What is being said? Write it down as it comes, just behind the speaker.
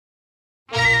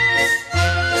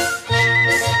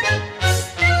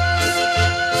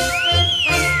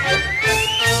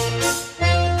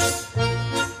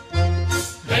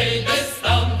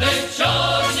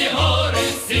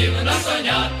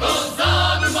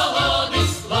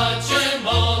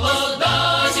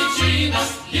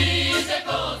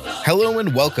Hello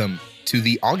and welcome to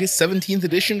the August 17th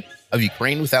edition of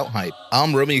Ukraine Without Hype.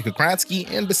 I'm Romeo Kukratsky,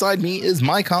 and beside me is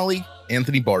my colleague,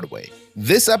 Anthony Bardaway.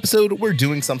 This episode, we're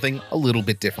doing something a little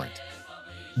bit different.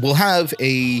 We'll have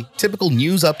a typical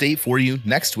news update for you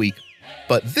next week,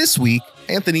 but this week,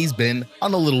 Anthony's been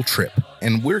on a little trip,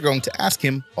 and we're going to ask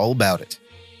him all about it.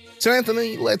 So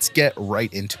Anthony, let's get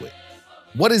right into it.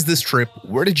 What is this trip?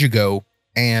 Where did you go?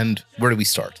 And where do we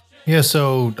start? Yeah,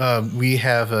 so we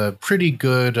have a pretty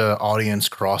good audience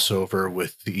crossover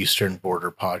with the Eastern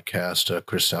Border podcast,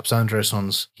 Kristaps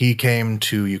Andressons. He came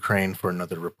to Ukraine for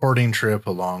another reporting trip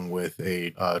along with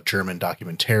a German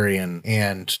documentarian,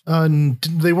 and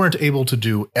they weren't able to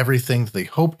do everything that they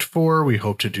hoped for. We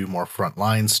hoped to do more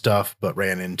frontline stuff, but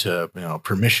ran into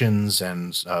permissions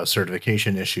and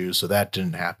certification issues, so that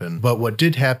didn't happen. But what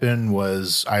did happen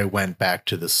was I went back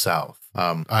to the south.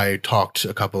 I talked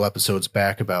a couple episodes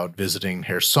back about visiting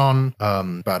Kherson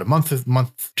about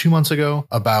 2 months ago,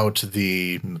 about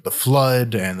the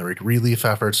flood and the relief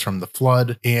efforts from the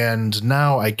flood. And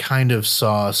now I kind of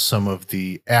saw some of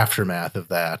the aftermath of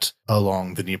that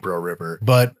along the Dnipro River.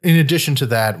 But in addition to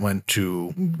that,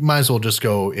 might as well just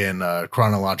go in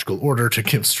chronological order to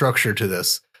give structure to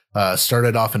this.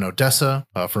 Started off in Odessa.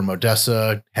 From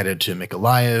Odessa, headed to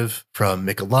Mykolaiv. From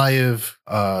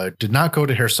Mykolaiv, did not go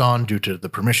to Kherson due to the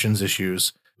permissions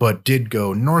issues, but did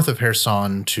go north of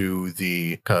Kherson to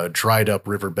the dried up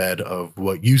riverbed of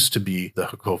what used to be the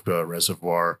Kharkovka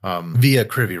Reservoir via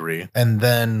Kryvyi, and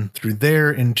then through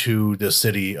there into the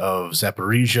city of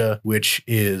Zaporizhia, which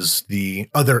is the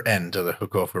other end of the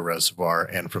Kharkovka Reservoir,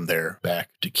 and from there back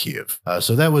to Kiev.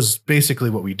 So that was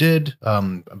basically what we did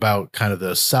about kind of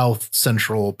the south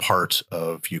central part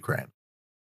of Ukraine.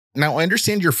 Now, I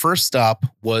understand your first stop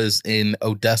was in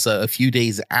Odessa a few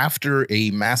days after a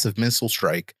massive missile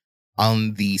strike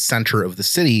on the center of the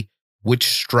city, which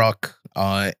struck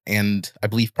and I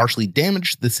believe partially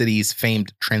damaged the city's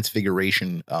famed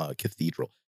Transfiguration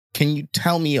Cathedral. Can you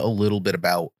tell me a little bit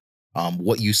about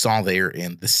what you saw there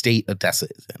and the state Odessa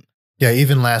is in? Yeah,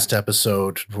 even last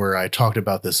episode where I talked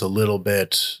about this a little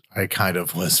bit, I kind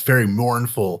of was very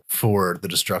mournful for the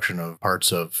destruction of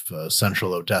parts of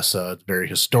central Odessa. It's very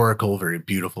historical, very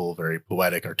beautiful, very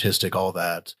poetic, artistic, all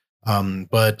that.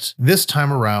 But this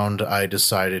time around, I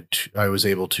was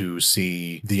able to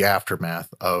see the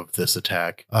aftermath of this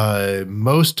attack.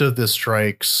 Most of the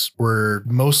strikes were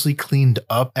mostly cleaned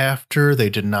up after.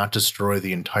 They did not destroy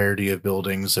the entirety of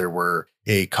buildings. There were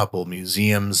a couple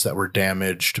museums that were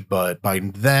damaged, but by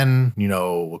then,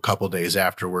 a couple days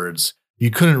afterwards, you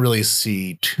couldn't really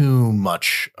see too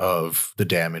much of the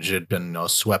damage. It had been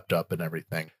swept up and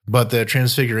everything. But the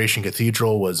Transfiguration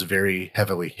Cathedral was very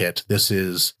heavily hit. This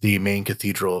is the main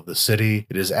cathedral of the city.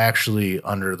 It is actually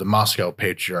under the Moscow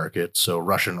Patriarchate, so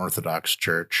Russian Orthodox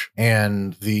Church.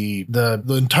 And the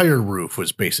entire roof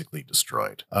was basically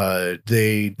destroyed.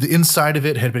 The inside of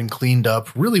it had been cleaned up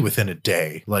really within a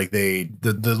day. Like the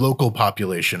local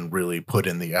population really put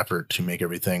in the effort to make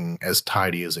everything as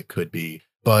tidy as it could be.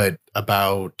 But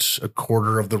about a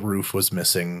quarter of the roof was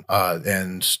missing,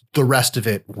 and the rest of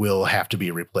it will have to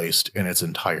be replaced in its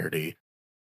entirety.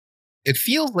 It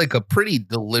feels like a pretty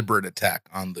deliberate attack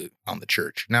on the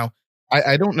church. Now,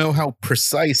 I don't know how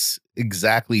precise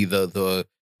exactly the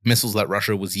missiles that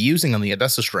Russia was using on the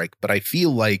Odessa strike, but I feel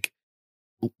like,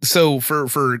 so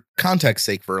for context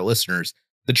sake for our listeners,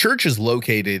 the church is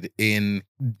located in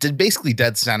basically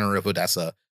dead center of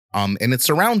Odessa. And it's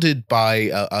surrounded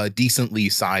by a decently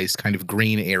sized kind of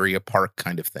green area park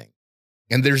kind of thing.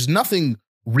 And there's nothing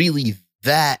really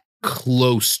that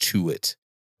close to it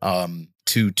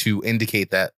to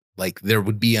indicate that like there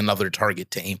would be another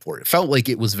target to aim for. It felt like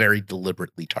it was very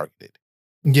deliberately targeted.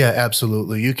 Yeah,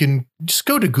 absolutely. You can just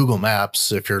go to Google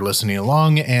Maps if you're listening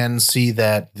along and see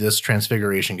that this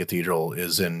Transfiguration Cathedral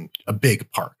is in a big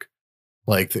park.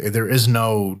 Like there's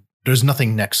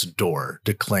nothing next door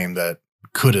to claim that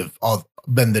could have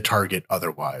been the target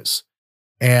otherwise.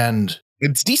 And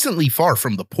it's decently far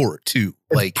from the port too.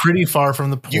 Like pretty far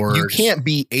from the port. You can't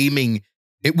be aiming.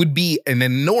 It would be an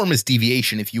enormous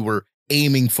deviation if you were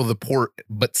aiming for the port,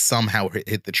 but somehow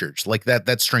hit the church like that.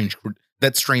 That's strange.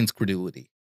 That strains credulity.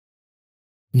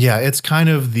 Yeah, it's kind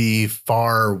of the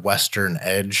far western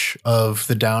edge of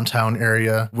the downtown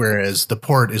area, whereas the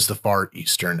port is the far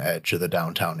eastern edge of the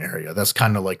downtown area. That's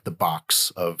kind of like the box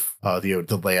of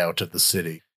the layout of the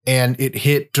city. And it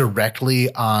hit directly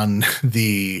on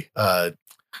the,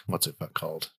 what's it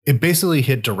called? It basically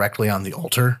hit directly on the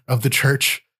altar of the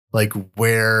church, like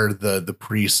where the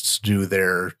priests do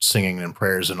their singing and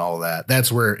prayers and all that.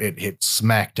 That's where it hit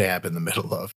smack dab in the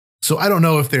middle of. So I don't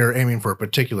know if they're aiming for a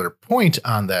particular point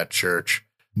on that church,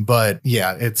 But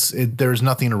yeah, there's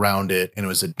nothing around it, and it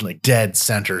was a like dead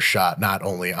center shot, not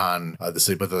only on the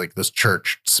city, but like this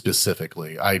church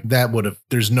specifically.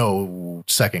 There's no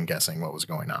second guessing what was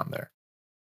going on there.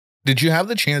 Did you have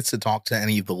the chance to talk to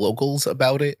any of the locals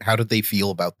about it? How did they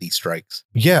feel about these strikes?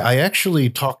 Yeah, I actually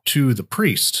talked to the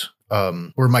priest,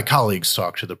 or my colleagues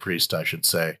talked to the priest, I should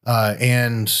say.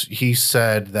 And he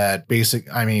said that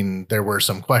there were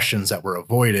some questions that were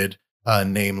avoided,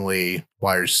 namely,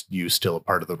 why are you still a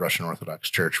part of the Russian Orthodox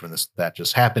Church when that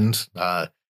just happened?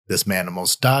 This man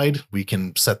almost died. We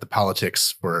can set the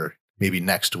politics for maybe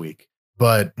next week.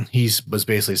 But he was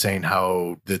basically saying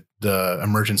how the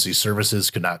emergency services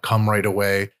could not come right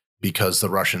away because the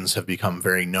Russians have become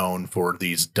very known for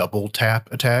these double tap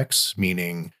attacks,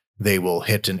 meaning they will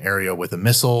hit an area with a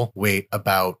missile, wait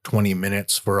about 20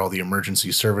 minutes for all the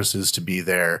emergency services to be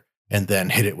there, and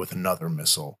then hit it with another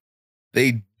missile.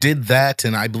 They did that,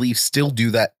 and I believe still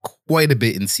do that quite a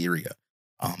bit in Syria.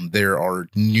 There are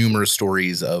numerous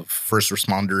stories of first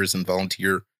responders and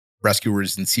volunteer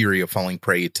rescuers in Syria falling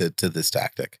prey to this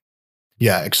tactic.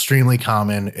 Yeah, extremely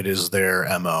common. It is their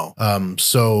MO.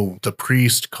 So the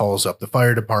priest calls up the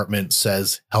fire department,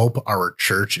 says, help, our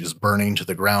church is burning to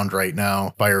the ground right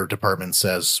now. Fire department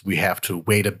says we have to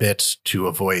wait a bit to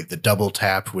avoid the double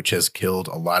tap, which has killed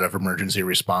a lot of emergency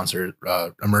responders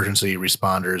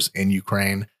in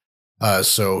Ukraine.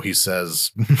 So he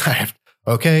says,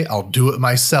 okay, I'll do it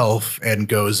myself, and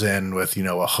goes in with,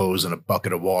 a hose and a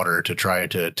bucket of water to try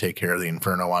to take care of the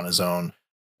inferno on his own.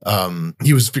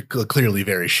 He was clearly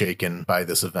very shaken by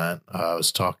this event. I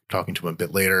was talking to him a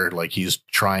bit later, like he's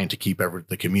trying to keep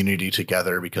the community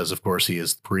together because, of course, he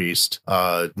is the priest.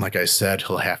 Like I said,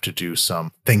 he'll have to do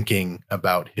some thinking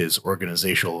about his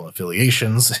organizational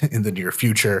affiliations in the near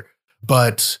future,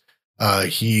 but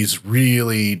he's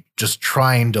really just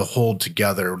trying to hold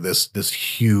together this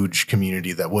huge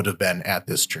community that would have been at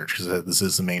this church, because this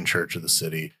is the main church of the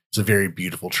city. It's a very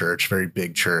beautiful church, very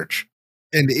big church.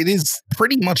 And it is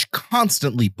pretty much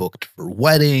constantly booked for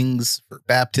weddings, for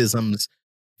baptisms,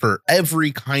 for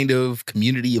every kind of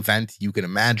community event you can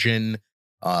imagine.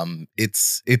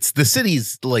 It's the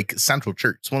city's like central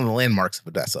church. It's one of the landmarks of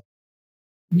Odessa.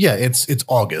 Yeah, it's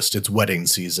August. It's wedding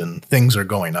season. Things are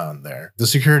going on there. The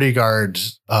security guard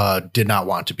did not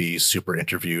want to be super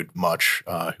interviewed much,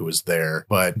 who was there,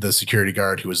 but the security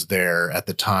guard who was there at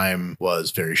the time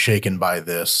was very shaken by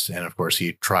this. And of course,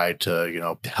 he tried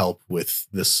to, help with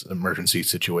this emergency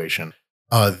situation.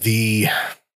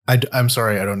 I'm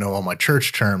sorry, I don't know all my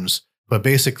church terms, but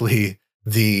basically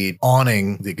the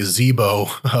awning, the gazebo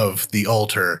of the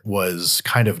altar was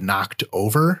kind of knocked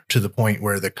over to the point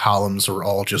where the columns were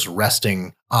all just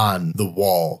resting on the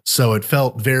wall. So it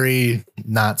felt very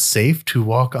not safe to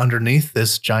walk underneath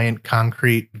this giant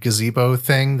concrete gazebo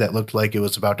thing that looked like it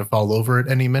was about to fall over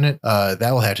at any minute. That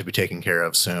will have to be taken care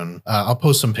of soon. I'll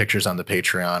post some pictures on the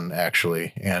Patreon,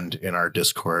 actually, and in our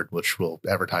Discord, which we'll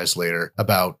advertise later,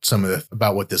 about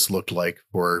about what this looked like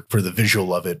for the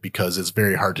visual of it, because it's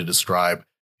very hard to describe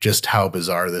just how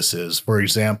bizarre this is. For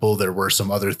example, there were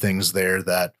some other things there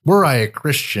that, were I a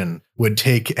Christian, would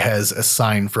take as a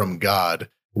sign from God.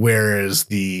 Whereas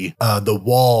the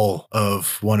wall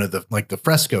of one of the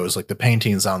frescoes, like the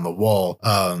paintings on the wall,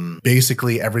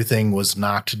 basically everything was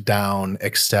knocked down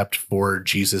except for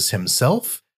Jesus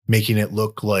himself, making it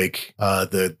look like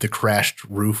the crashed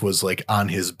roof was like on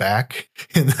his back.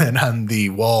 And then on the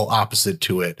wall opposite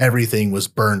to it, everything was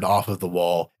burned off of the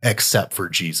wall except for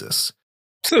Jesus.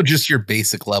 So just your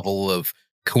basic level of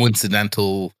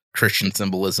coincidental Christian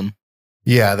symbolism.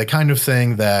 Yeah, the kind of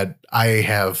thing that I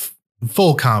have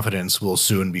full confidence will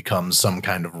soon become some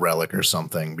kind of relic or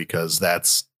something, because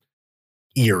that's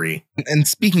eerie. And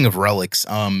speaking of relics,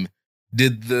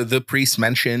 did the priest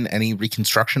mention any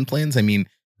reconstruction plans? I mean,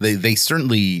 they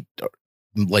certainly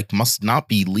must not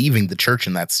be leaving the church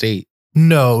in that state.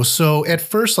 No. So at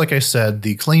first, like I said,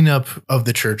 the cleanup of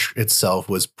the church itself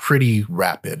was pretty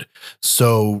rapid.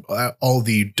 So all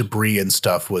the debris and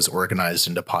stuff was organized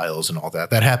into piles and all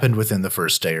that. That happened within the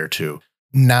first day or two.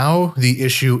 Now the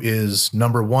issue is,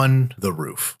 number one, the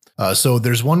roof. So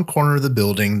there's one corner of the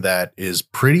building that is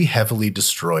pretty heavily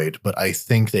destroyed, but I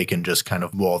think they can just kind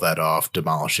of wall that off,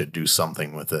 demolish it, do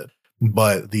something with it.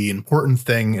 But the important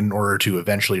thing in order to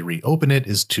eventually reopen it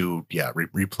is to,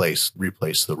 replace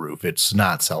the roof. It's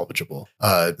not salvageable.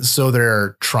 So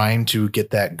they're trying to get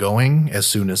that going as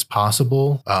soon as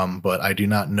possible. But I do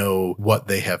not know what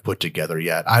they have put together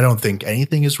yet. I don't think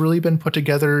anything has really been put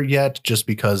together yet, just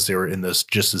because they were in the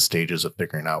stages of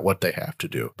figuring out what they have to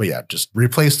do. But yeah, just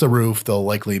replace the roof. They'll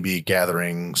likely be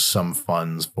gathering some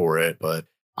funds for it, but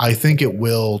I think it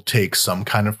will take some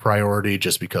kind of priority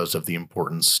just because of the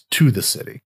importance to the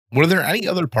city. Were there any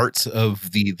other parts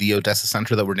of the Odessa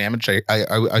Center that were damaged?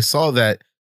 I saw that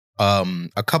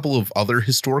a couple of other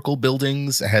historical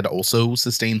buildings had also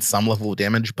sustained some level of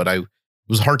damage, but it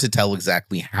was hard to tell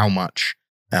exactly how much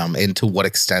and to what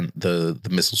extent the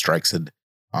missile strikes had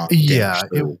Yeah,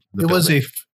 damaged the it was building.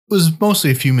 it was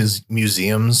mostly a few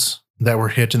museums that were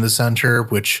hit in the center,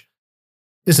 which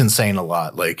isn't saying a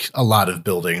lot. Like a lot of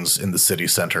buildings in the city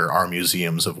center are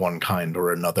museums of one kind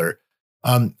or another.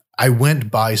 I went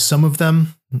by some of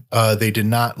them. They did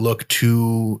not look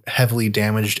too heavily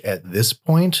damaged at this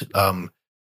point,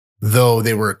 though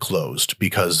they were closed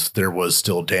because there was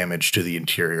still damage to the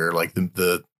interior. Like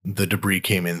the debris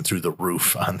came in through the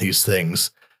roof on these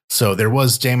things. So there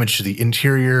was damage to the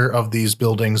interior of these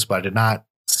buildings, but I did not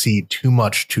see too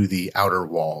much to the outer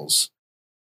walls,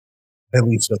 at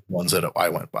least the ones that I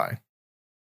went by.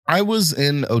 I was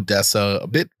in Odessa a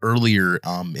bit earlier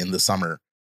in the summer,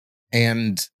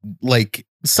 and like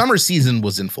summer season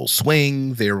was in full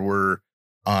swing. There were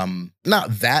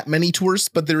not that many tourists,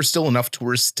 but there were still enough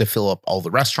tourists to fill up all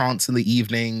the restaurants in the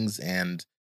evenings, and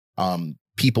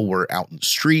people were out in the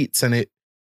streets, and it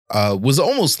was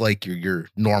almost like your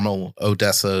normal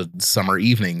Odessa summer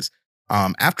evenings.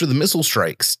 After the missile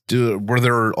strikes, were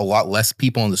there a lot less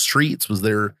people on the streets? Was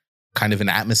there kind of an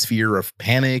atmosphere of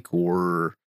panic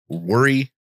or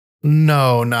worry?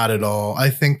 No, not at all. I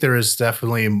think there is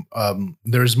definitely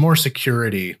there's more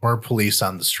security, more police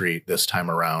on the street this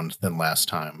time around than last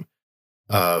time.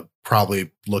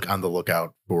 Probably look on the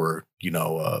lookout for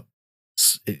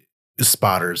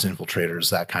spotters, infiltrators,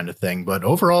 that kind of thing. But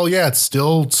overall, yeah, it's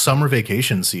still summer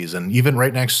vacation season. Even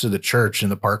right next to the church, in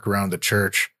the park around the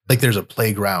church, like there's a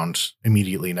playground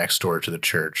immediately next door to the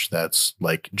church that's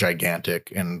like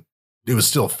gigantic, and it was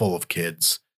still full of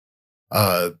kids.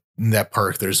 In that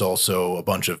park, there's also a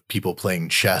bunch of people playing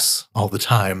chess all the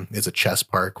time. It's a chess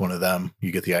park, one of them.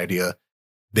 You get the idea.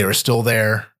 They were still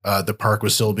there. The park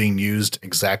was still being used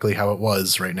exactly how it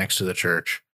was right next to the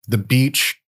church. The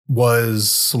beach was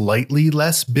slightly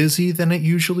less busy than it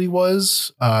usually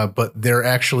was, but there are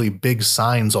actually big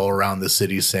signs all around the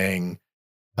city saying,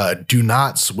 do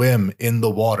not swim in the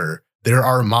water. There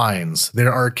are mines.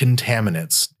 There are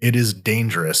contaminants. It is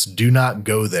dangerous. Do not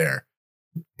go there.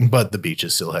 But the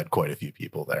beaches still had quite a few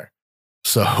people there.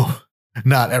 So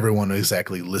not everyone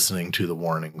exactly listening to the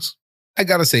warnings. I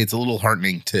gotta say, it's a little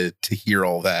heartening to hear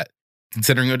all that,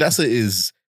 considering Odessa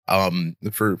is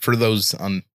for those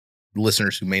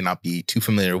listeners who may not be too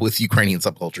familiar with Ukrainian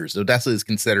subcultures. Odessa is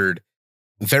considered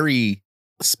very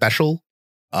special.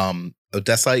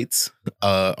 Odessites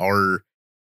are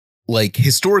like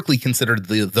historically considered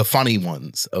the funny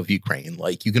ones of Ukraine.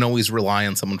 Like you can always rely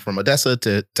on someone from Odessa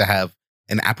to have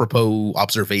an apropos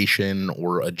observation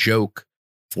or a joke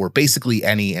for basically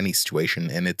any situation,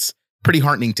 and it's pretty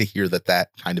heartening to hear that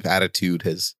kind of attitude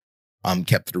has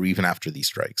kept through even after these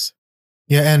strikes.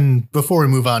 Yeah, and before we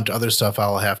move on to other stuff,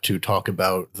 I'll have to talk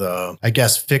about the, I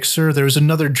guess, fixer. There was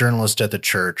another journalist at the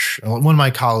church. One of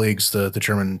my colleagues, the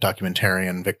German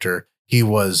documentarian Victor, he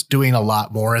was doing a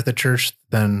lot more at the church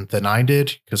than I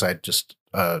did because I just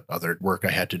other work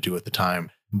I had to do at the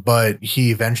time. But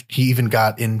he even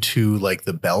got into like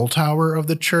the bell tower of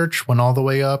the church, went all the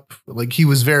way up. Like he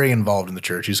was very involved in the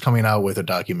church. He's coming out with a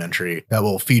documentary that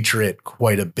will feature it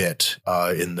quite a bit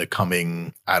in the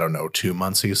coming, I don't know, 2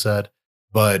 months, he said.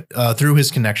 But through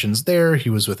his connections there, he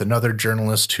was with another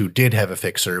journalist who did have a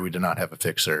fixer. We did not have a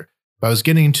fixer. I was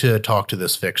getting to talk to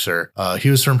this fixer. He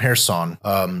was from Kherson,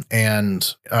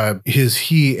 and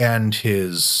he and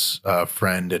his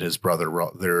friend and his brother,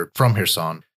 they're from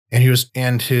Kherson. And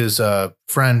his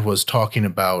friend was talking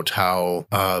about how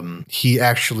he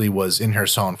actually was in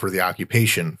Kherson for the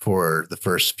occupation for the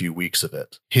first few weeks of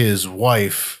it.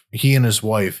 He and his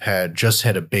wife had just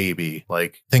had a baby,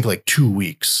 I think 2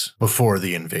 weeks before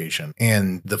the invasion.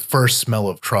 And the first smell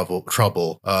of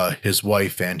trouble, his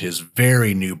wife and his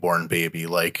very newborn baby,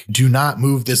 do not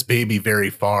move this baby very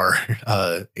far,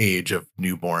 age of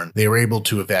newborn. They were able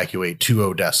to evacuate to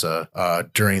Odessa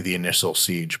during the initial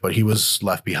siege, but he was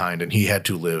left behind and he had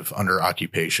to live under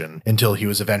occupation until he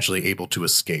was eventually able to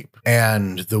escape.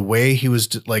 And the way he was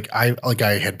I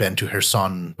had been to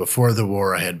Kherson before the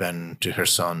war. I had been to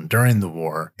Kherson Kherson during the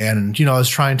war. And, I was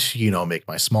trying to, make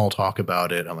my small talk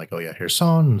about it. I'm like, oh yeah,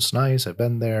 Kherson, it's nice. I've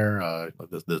been there.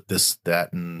 This,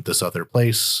 that, and this other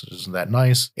place. Isn't that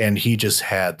nice? And he just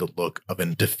had the look of a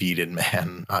defeated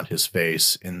man on his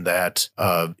face in that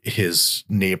his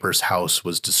neighbor's house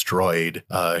was destroyed.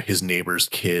 His neighbor's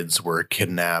kids were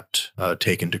kidnapped,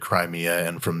 taken to Crimea.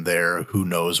 And from there, who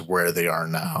knows where they are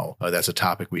now. That's a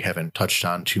topic we haven't touched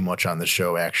on too much on the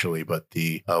show, actually, but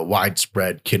the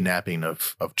widespread kidnapping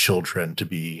of children to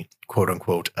be quote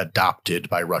unquote adopted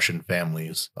by Russian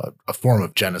families, a form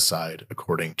of genocide,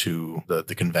 according to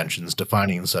the conventions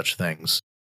defining such things.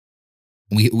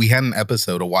 We had an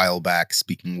episode a while back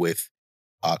speaking with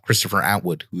Christopher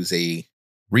Atwood, who's a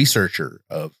researcher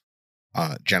of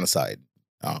genocide.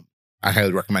 I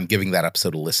highly recommend giving that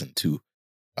episode a listen to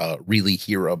really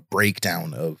hear a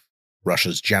breakdown of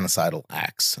Russia's genocidal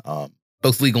acts,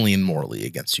 both legally and morally,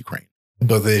 against Ukraine.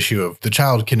 But the issue of the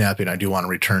child kidnapping, I do want to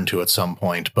return to at some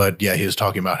point. But yeah, he was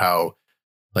talking about how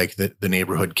like the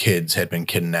neighborhood kids had been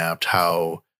kidnapped,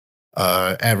 how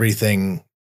everything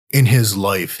in his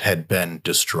life had been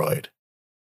destroyed.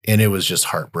 And it was just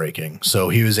heartbreaking. So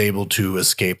he was able to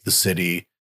escape the city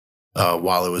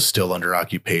while it was still under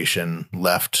occupation,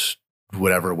 left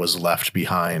whatever was left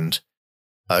behind,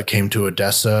 came to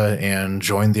Odessa and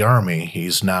joined the army.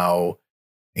 He's now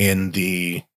in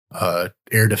the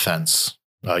air defense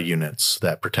units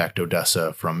that protect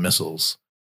Odessa from missiles.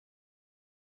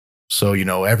 So,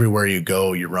 everywhere you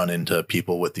go, you run into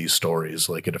people with these stories.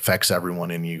 Like, it affects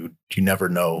everyone, and you never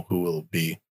know who will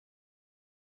be.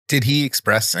 Did he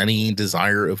express any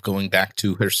desire of going back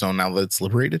to Kherson now that it's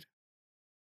liberated?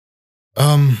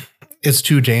 It's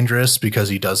too dangerous because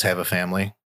he does have a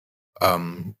family.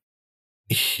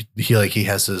 He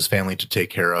has his family to take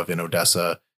care of in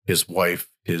Odessa, his wife,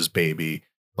 his baby.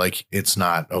 Like, it's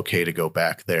not okay to go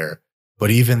back there.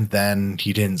 But even then,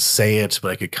 he didn't say it,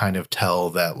 but I could kind of tell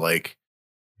that, like,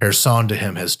 Kherson to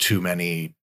him has too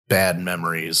many bad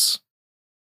memories.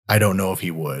 I don't know if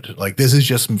he would. Like, this is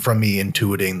just from me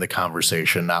intuiting the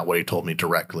conversation, not what he told me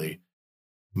directly.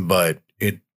 But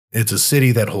it's a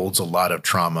city that holds a lot of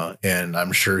trauma, and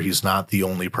I'm sure he's not the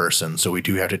only person. So we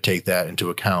do have to take that into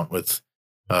account with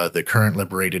the current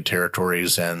liberated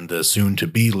territories and the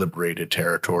soon-to-be liberated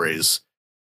territories.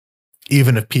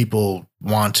 Even if people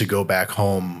want to go back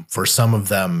home, for some of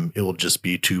them, it will just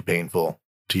be too painful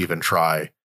to even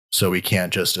try. So we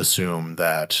can't just assume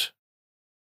that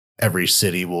every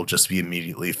city will just be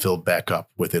immediately filled back up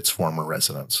with its former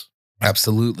residents.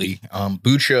 Absolutely.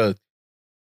 Bucha,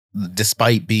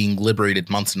 despite being liberated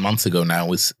months and months ago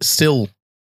now, is still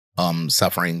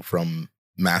suffering from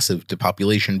massive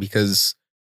depopulation because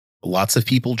lots of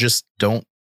people just don't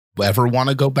ever want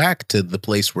to go back to the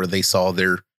place where they saw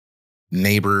their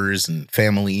neighbors and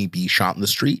family be shot in the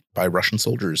street by Russian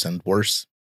soldiers and worse.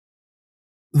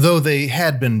 Though they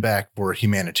had been back for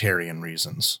humanitarian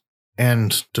reasons.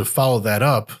 And to follow that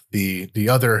up, the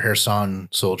other Kherson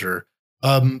soldier,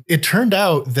 it turned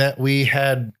out that we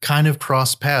had kind of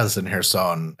crossed paths in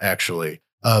Kherson, actually.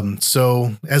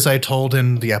 So as I told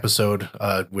in the episode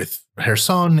with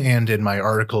Kherson and in my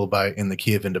article in the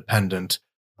Kiev Independent,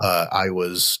 I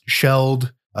was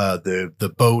shelled.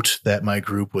 The boat that my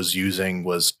group was using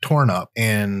was torn up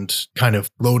and kind of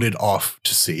floated off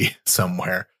to sea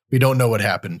somewhere. We don't know what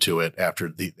happened to it after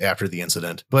the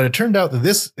incident, but it turned out that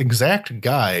this exact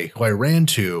guy who I ran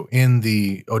to in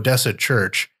the Odessa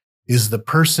church is the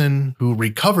person who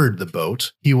recovered the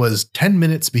boat. He was 10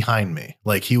 minutes behind me.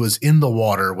 Like, he was in the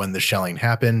water when the shelling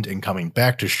happened and coming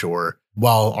back to shore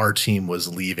while our team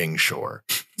was leaving shore.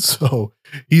 So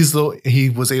he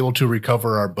was able to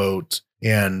recover our boat.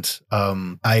 And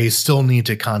I still need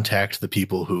to contact the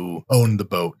people who own the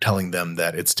boat, telling them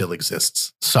that it still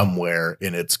exists somewhere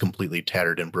in its completely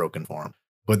tattered and broken form.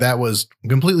 But that was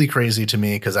completely crazy to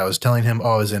me because I was telling him,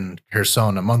 I was in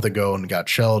Kherson a month ago and got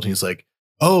shelled. And he's like,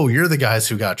 oh, you're the guys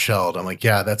who got shelled. I'm like,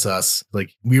 yeah, that's us.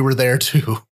 Like, we were there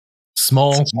too.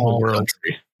 Small world.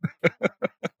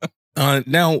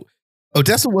 Now,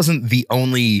 Odessa wasn't the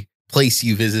only place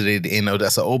you visited in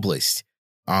Odessa Oblast.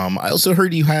 I also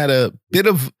heard you had a bit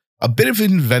of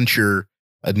an adventure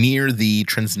near the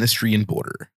Transnistrian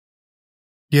border.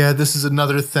 Yeah, this is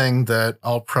another thing that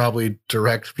I'll probably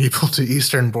direct people to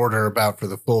Eastern Border about for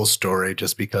the full story,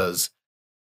 just because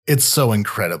it's so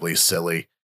incredibly silly.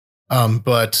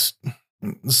 But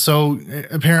so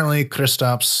apparently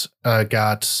Kristaps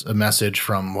got a message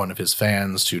from one of his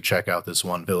fans to check out this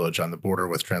one village on the border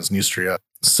with Transnistria.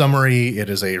 Summary, it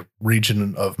is a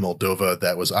region of Moldova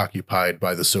that was occupied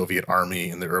by the Soviet army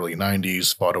in the early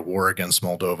 90s, fought a war against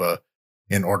Moldova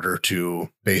in order to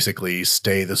basically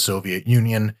stay the Soviet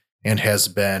Union and has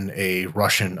been a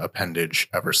Russian appendage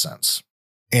ever since,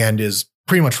 and is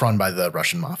pretty much run by the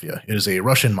Russian mafia. It is a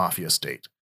Russian mafia state.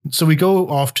 So we go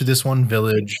off to this one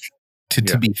village.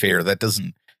 To be fair, that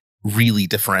doesn't really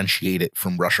differentiate it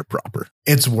from Russia proper.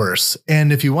 It's worse.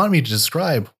 And if you want me to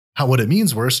describe what it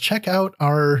means worse, check out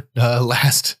our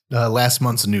last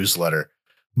month's newsletter.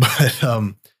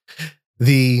 But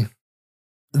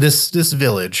this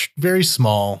village, very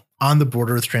small, on the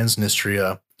border with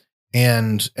Transnistria,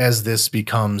 and as this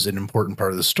becomes an important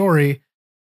part of the story,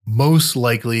 most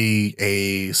likely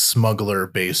a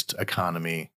smuggler-based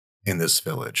economy in this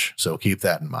village. So keep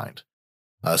that in mind.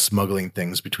 Smuggling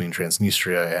things between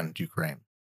Transnistria and Ukraine.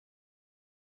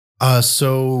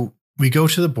 So we go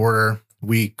to the border.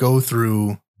 We go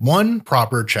through one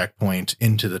proper checkpoint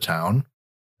into the town.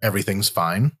 Everything's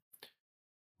fine.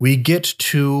 We get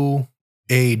to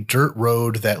a dirt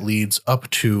road that leads up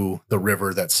to the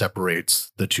river that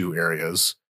separates the two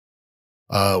areas.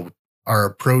 Are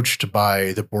approached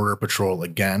by the border patrol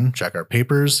again. Check our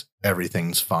papers.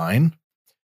 Everything's fine.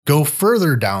 Go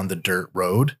further down the dirt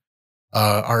road.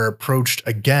 Are approached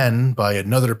again by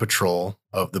another patrol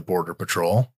of the border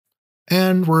patrol,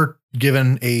 and we're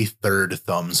given a third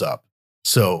thumbs up.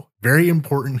 So very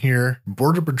important here.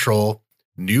 Border patrol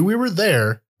knew we were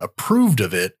there, approved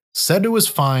of it, said it was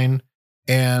fine,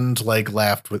 and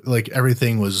laughed with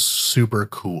everything was super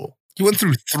cool. You went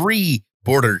through 3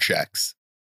 border checks.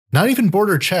 Not even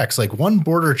border checks, one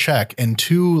border check and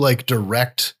 2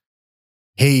 direct,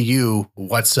 hey you,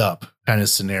 what's up kind of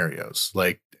scenarios.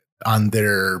 On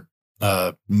their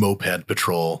moped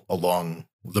patrol along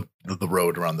the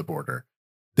road around the border.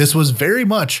 This was very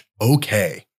much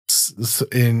okay.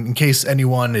 In case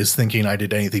anyone is thinking I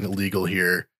did anything illegal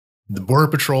here, the border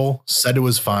patrol said it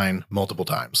was fine multiple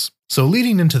times. So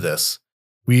leading into this,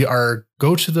 we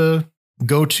go to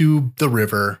the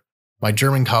river. My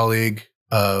German colleague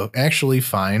actually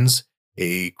finds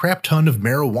a crap ton of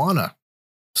marijuana.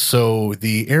 So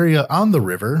the area on the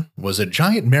river was a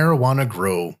giant marijuana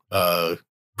grow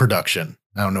production.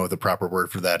 I don't know what the proper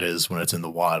word for that is when it's in the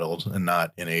wild and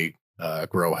not in a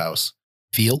grow house.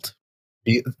 Field?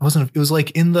 It wasn't. It was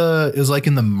like in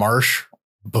the marsh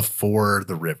before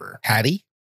the river. Paddy?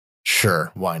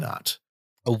 Sure, why not?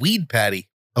 A weed paddy.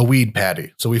 A weed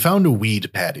paddy. So we found a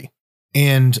weed paddy.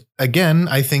 And again,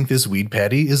 I think this weed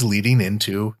paddy is leading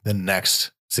into the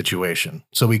next situation.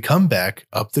 So we come back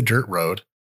up the dirt road.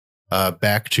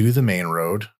 Back to the main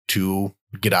road to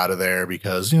get out of there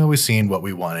because, we've seen what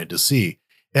we wanted to see.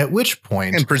 At which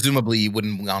point... And presumably you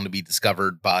wouldn't want to be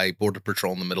discovered by Border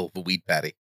Patrol in the middle of a weed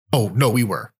paddy. Oh, no, we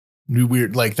were.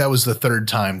 That was the third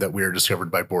time that we were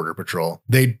discovered by Border Patrol.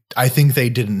 I think they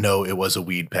didn't know it was a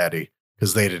weed paddy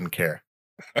because they didn't care.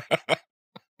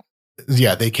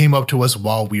 Yeah, they came up to us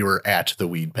while we were at the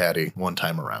weed paddy one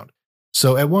time around.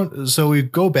 So we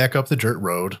go back up the dirt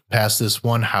road past this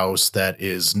one house that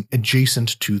is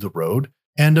adjacent to the road,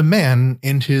 and a man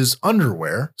in his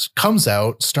underwear comes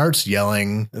out, starts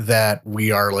yelling that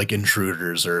we are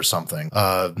intruders or something.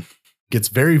 Gets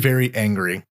very, very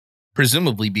angry.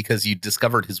 Presumably because you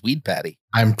discovered his weed paddy.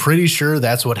 I'm pretty sure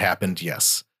that's what happened.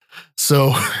 Yes.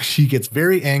 So he gets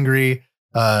very angry.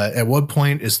 At one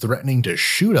point is threatening to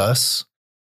shoot us.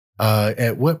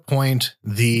 At what point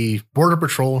the Border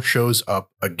Patrol shows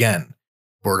up again.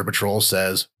 Border Patrol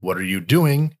says, "What are you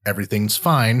doing? Everything's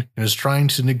fine," and is trying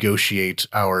to negotiate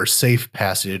our safe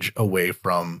passage away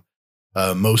from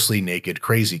a mostly naked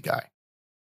crazy guy.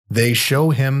 They show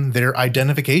him their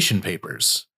identification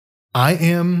papers. I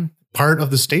am part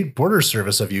of the State Border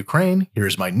Service of Ukraine.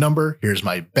 Here's my number. Here's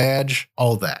my badge.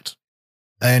 All that.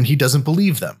 And he doesn't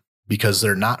believe them because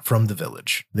they're not from the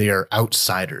village. They are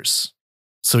outsiders.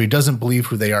 So he doesn't believe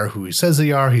who they are, who he says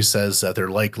they are. He says that they're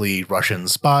likely Russian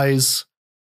spies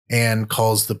and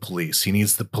calls the police. He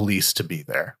needs the police to be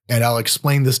there. And I'll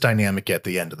explain this dynamic at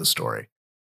the end of the story.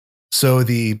 So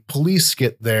the police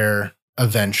get there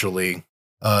eventually.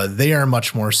 They are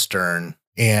much more stern,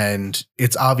 and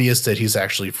it's obvious that he's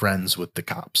actually friends with the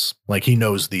cops. He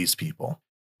knows these people.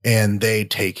 And they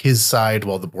take his side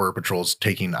while the Border Patrol's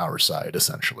taking our side,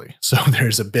 essentially. So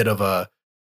there's a bit of a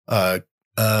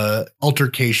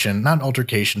altercation, not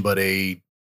altercation, but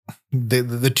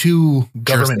the two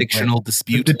government jurisdictional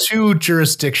dispute. The two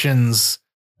jurisdictions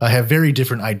have very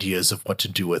different ideas of what to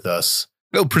do with us.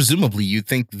 Well, presumably you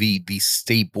think the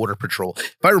state border patrol,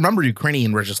 if I remember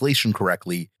Ukrainian legislation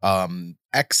correctly,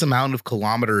 X amount of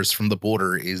kilometers from the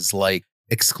border is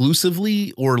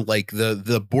exclusively, or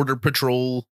the border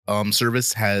patrol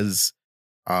service has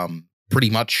pretty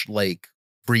much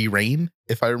free reign,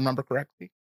 if I remember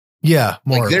correctly. Yeah,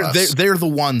 more or less. They're the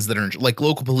ones that are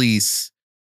local police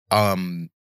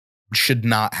should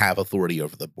not have authority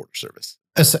over the border service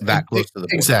that close to the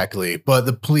border. Exactly. But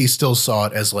the police still saw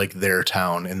it as like their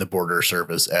town and the border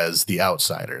service as the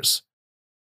outsiders.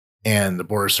 And the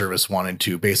border service wanted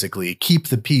to basically keep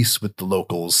the peace with the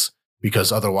locals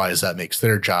because otherwise that makes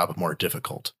their job more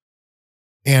difficult.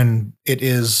 And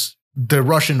the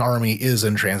Russian army is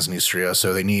in Transnistria,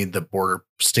 so they need the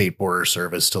state border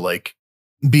service to like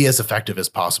be as effective as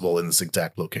possible in this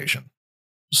exact location.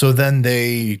 So then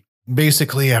they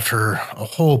basically, after a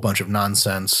whole bunch of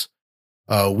nonsense,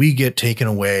 we get taken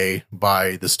away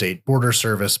by the state border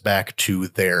service back to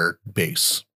their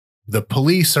base. The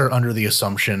police are under the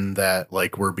assumption that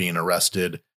like we're being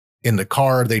arrested. In the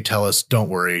car, they tell us, don't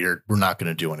worry, we're not going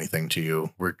to do anything to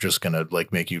you. We're just going to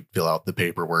like make you fill out the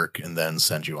paperwork and then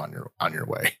send you on your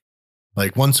way.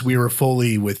 Like once we were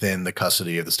fully within the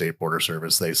custody of the state border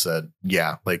service, they said,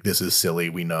 yeah, like this is silly.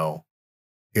 We know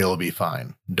it'll be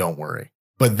fine. Don't worry.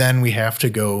 But then we have to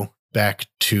go back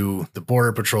to the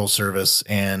border patrol service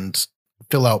and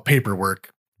fill out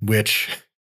paperwork, which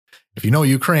if you know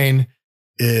Ukraine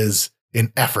is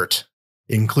an effort,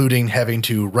 including having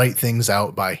to write things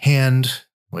out by hand,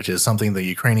 which is something the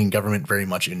Ukrainian government very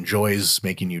much enjoys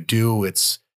making you do.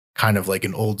 It's kind of like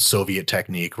an old Soviet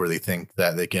technique where they think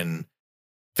that they can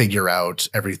figure out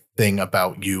everything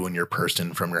about you and your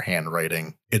person from your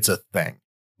handwriting. It's a thing.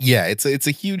 Yeah, it's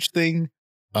a huge thing.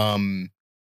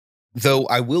 Though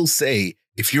I will say,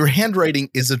 if your handwriting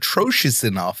is atrocious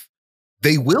enough,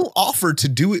 they will offer to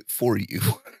do it for you.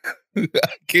 I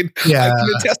can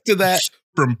attest to that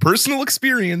from personal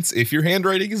experience. If your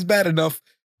handwriting is bad enough,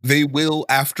 they will,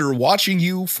 after watching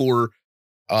you for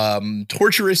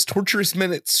torturous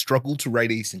minutes struggle to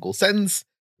write a single sentence,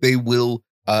 they will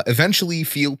eventually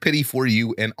feel pity for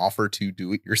you and offer to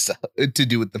do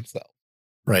it themselves.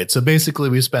 Right. So basically,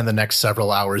 we spend the next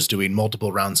several hours doing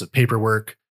multiple rounds of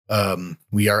paperwork.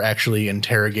 We are actually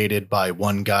interrogated by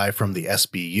one guy from the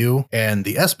SBU, and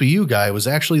the SBU guy was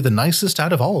actually the nicest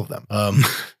out of all of them.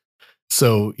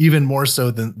 So even more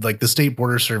so than like the state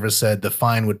border service said, the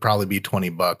fine would probably be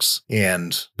 $20,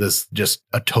 and this just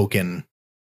a token.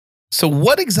 So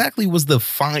what exactly was the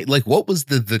fine? Like, what was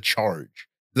the charge?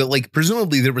 That like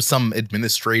presumably there was some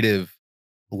administrative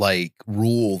like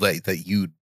rule that you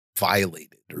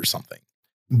violated or something.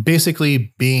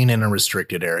 Basically, being in a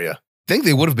restricted area. I think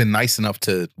they would have been nice enough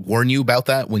to warn you about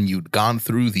that when you'd gone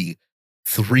through the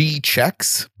 3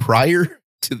 checks prior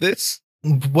to this.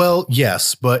 Well,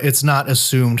 yes, but it's not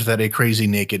assumed that a crazy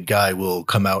naked guy will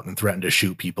come out and threaten to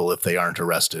shoot people if they aren't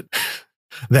arrested.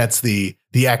 That's the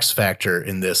X factor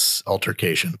in this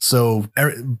altercation. So,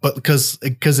 but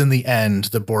because in the end,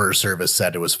 the border service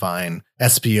said it was fine.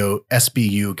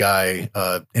 SBU guy,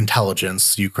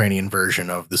 intelligence, Ukrainian version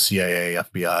of the CIA,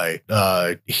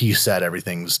 FBI, he said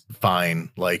everything's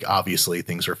fine. Like, obviously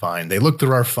things are fine. They looked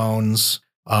through our phones.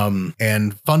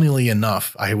 And funnily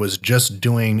enough, I was just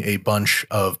doing a bunch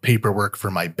of paperwork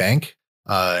for my bank.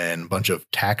 And a bunch of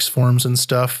tax forms and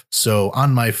stuff. So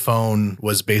on my phone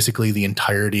was basically the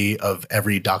entirety of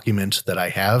every document that I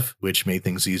have, which made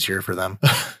things easier for them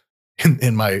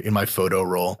in my photo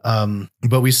roll.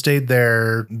 But we stayed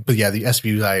there. But yeah, the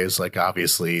SBU guy is like,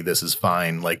 obviously this is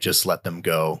fine. Like, just let them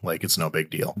go. Like, it's no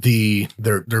big deal.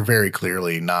 They're very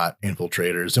clearly not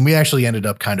infiltrators. And we actually ended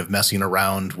up kind of messing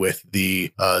around with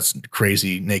the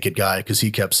crazy naked guy because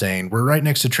he kept saying, we're right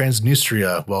next to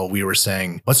Transnistria. Well, we were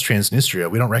saying, what's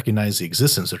Transnistria? We don't recognize the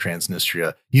existence of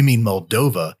Transnistria. You mean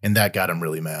Moldova? And that got him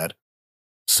really mad.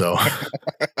 So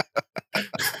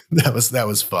that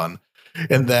was fun.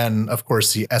 And then, of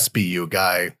course, the SBU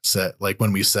guy said, like,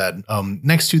 when we said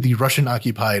next to the Russian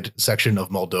occupied section of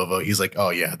Moldova, he's like, oh,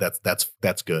 yeah,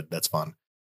 that's good. That's fun.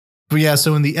 But yeah,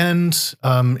 so in the end,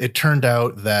 it turned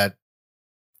out that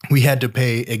we had to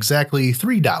pay exactly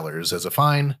 $3 as a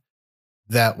fine.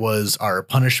 That was our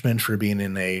punishment for being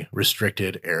in a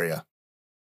restricted area.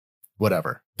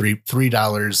 Whatever.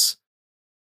 $3.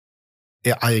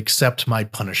 Yeah, I accept my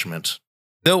punishment.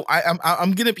 Though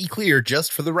I'm going to be clear,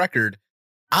 just for the record,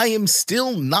 I am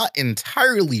still not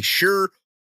entirely sure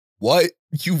what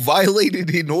you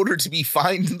violated in order to be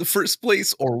fined in the first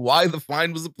place or why the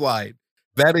fine was applied.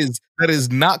 That is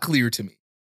not clear to me.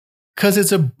 Because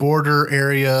it's a border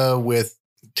area with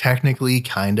technically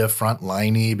kind of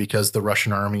frontliney because the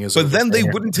Russian army is. But then they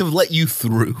wouldn't have let you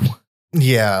through.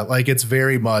 Yeah, like it's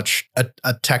very much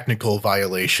a technical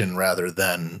violation rather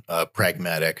than a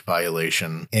pragmatic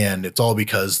violation. And it's all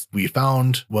because we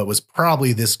found what was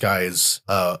probably this guy's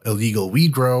illegal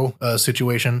weed grow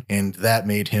situation, and that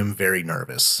made him very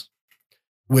nervous.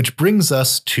 Which brings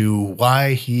us to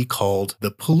why he called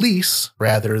the police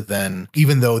rather than,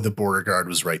 even though the border guard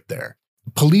was right there.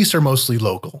 police are mostly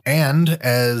local. And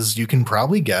as you can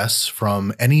probably guess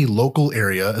from any local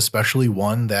area, especially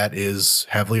one that is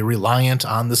heavily reliant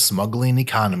on the smuggling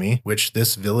economy, which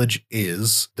this village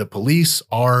is, the police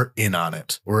are in on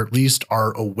it, or at least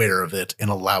are aware of it and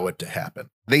allow it to happen.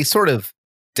 They sort of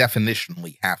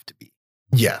definitionally have to be.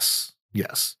 Yes.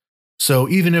 Yes. So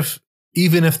even if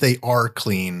they are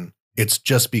clean, it's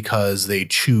just because they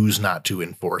choose not to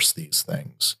enforce these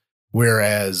things.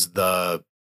 Whereas the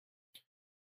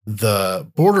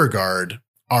border guard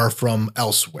are from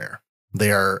elsewhere.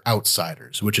 They are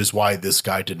outsiders, which is why this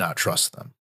guy did not trust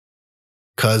them.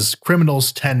 Because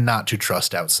criminals tend not to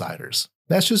trust outsiders.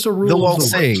 That's just a rule. They'll all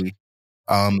say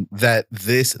that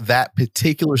that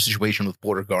particular situation with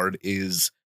border guard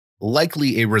is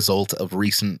likely a result of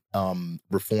recent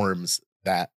reforms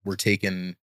that were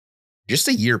taken just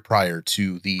a year prior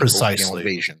to the Oakdale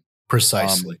invasion.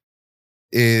 Precisely.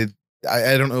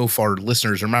 I don't know if our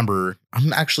listeners remember.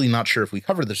 I'm actually not sure if we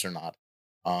covered this or not.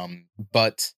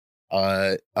 But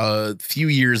a few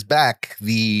years back,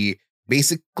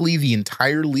 basically the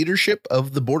entire leadership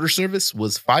of the border service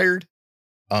was fired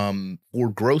for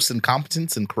gross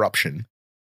incompetence and corruption.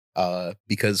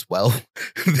 Because, well,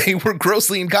 they were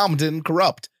grossly incompetent and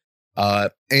corrupt.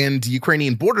 And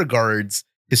Ukrainian border guards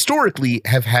historically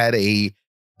have had a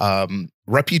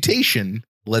reputation,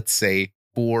 let's say,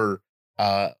 for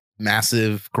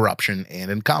massive corruption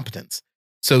and incompetence.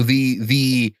 So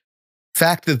the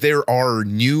fact that there are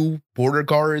new border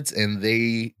guards and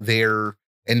their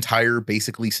entire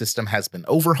basically system has been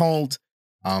overhauled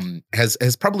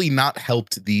has probably not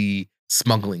helped the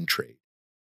smuggling trade.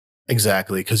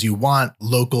 Exactly, because you want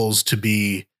locals to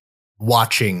be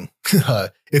watching.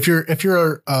 If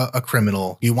you're a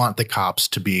criminal, you want the cops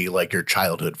to be like your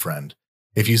childhood friend.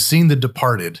 If you've seen The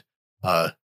Departed,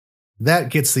 that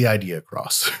gets the idea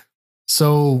across.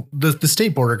 So the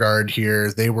state border guard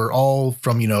here, they were all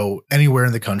from, anywhere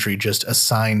in the country, just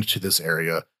assigned to this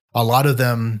area. A lot of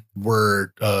them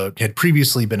had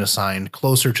previously been assigned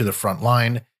closer to the front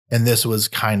line. And this was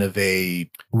kind of a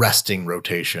resting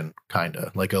rotation, kind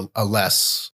of like a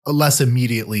less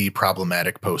immediately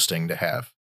problematic posting to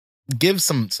have. Give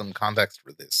some context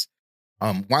for this.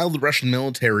 While the Russian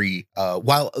military,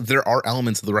 while there are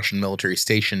elements of the Russian military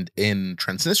stationed in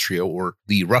Transnistria or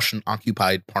the Russian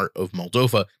occupied part of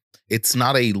Moldova, it's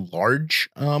not a large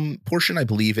portion. I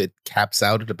believe it caps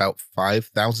out at about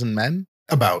 5,000 men.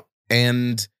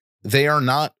 And they are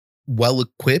not well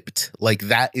equipped. Like,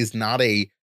 that is not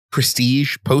a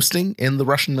prestige posting in the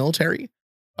Russian military.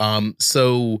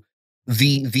 So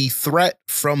the threat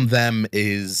from them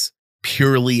is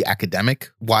purely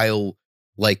academic, while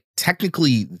like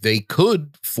technically they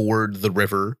could ford the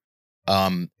river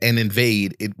and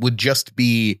invade. It would just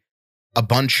be a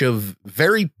bunch of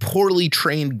very poorly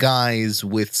trained guys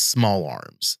with small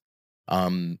arms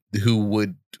who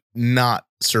would not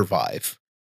survive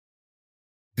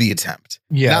the attempt.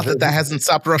 Yeah, not that hasn't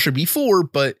stopped Russia before,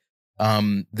 but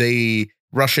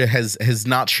Russia has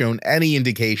not shown any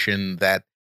indication that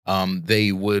they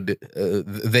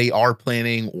are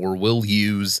planning or will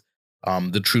use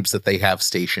the troops that they have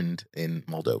stationed in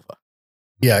Moldova.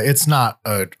 Yeah, it's not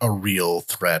a real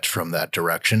threat from that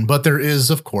direction, but there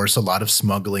is, of course, a lot of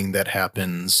smuggling that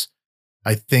happens.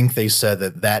 I think they said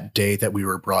that day that we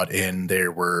were brought in,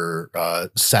 there were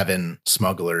 7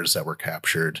 smugglers that were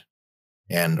captured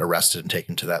and arrested and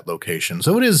taken to that location.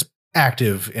 So it is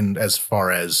active in as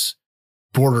far as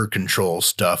border control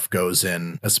stuff goes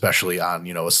in, especially on,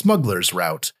 a smuggler's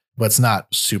route, but it's not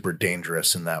super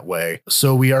dangerous in that way.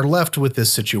 So we are left with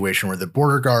this situation where the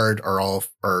border guard are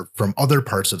from other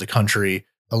parts of the country.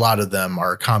 A lot of them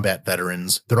are combat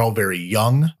veterans. They're all very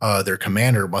young. Their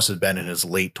commander must have been in his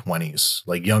late 20s,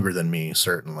 like younger than me,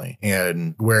 certainly.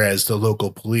 And whereas the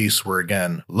local police were,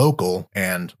 again, local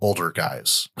and older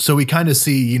guys. So we kind of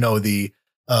see,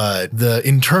 the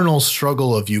internal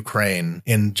struggle of Ukraine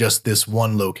in just this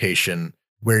one location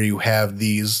where you have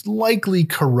these likely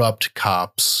corrupt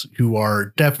cops who are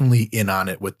definitely in on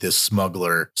it with this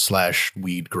smuggler /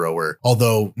 weed grower.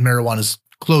 Although marijuana is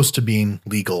close to being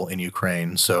legal in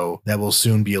Ukraine, so that will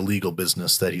soon be a legal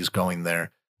business that he's going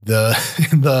there.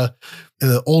 The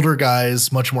older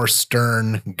guys, much more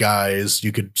stern guys,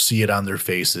 you could see it on their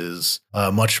faces,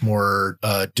 much more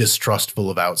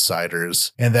distrustful of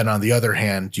outsiders. And then on the other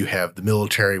hand, you have the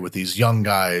military with these young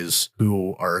guys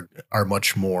who are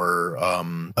much more,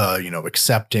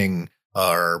 accepting,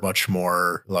 are much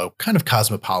more kind of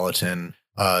cosmopolitan.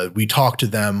 We talked to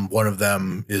them. One of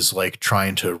them is like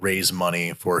trying to raise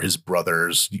money for his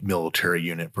brother's military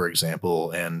unit, for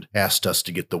example, and asked us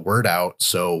to get the word out.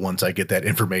 So once I get that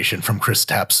information from Chris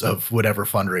Stapps of whatever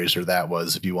fundraiser that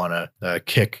was, if you want to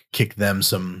kick them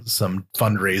some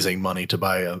fundraising money to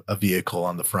buy a vehicle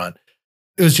on the front,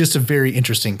 it was just a very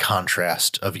interesting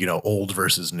contrast of, old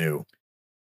versus new.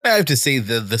 I have to say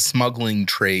the smuggling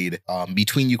trade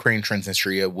between Ukraine and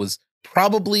Transnistria was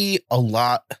probably a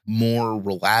lot more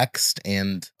relaxed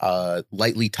and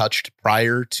lightly touched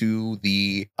prior to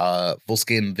the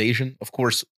full-scale invasion. Of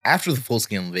course, after the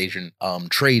full-scale invasion,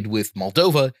 trade with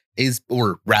Moldova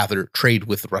or rather, trade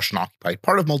with the Russian-occupied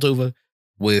part of Moldova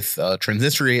with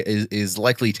Transnistria is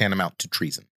likely tantamount to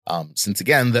treason. Since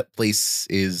again, that place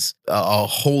is a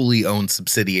wholly owned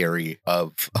subsidiary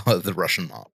of the Russian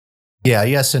mob. Yeah,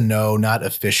 yes and no, not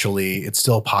officially. It's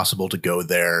still possible to go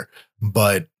there,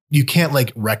 but you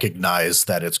can't recognize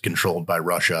that it's controlled by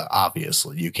Russia.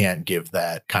 Obviously, you can't give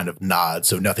that kind of nod.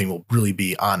 So nothing will really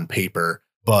be on paper.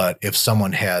 But if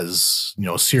someone has,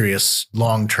 serious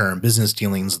long-term business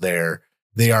dealings there,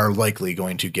 they are likely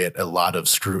going to get a lot of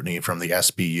scrutiny from the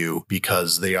SBU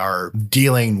because they are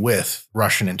dealing with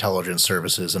Russian intelligence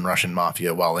services and Russian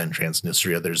mafia while in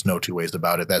Transnistria. There's no two ways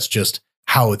about it. That's just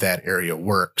how that area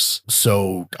works.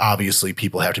 So obviously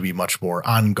people have to be much more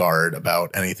on guard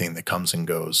about anything that comes and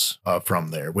goes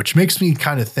from there, which makes me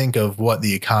kind of think of what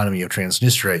the economy of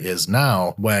Transnistria is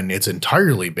now when it's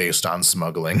entirely based on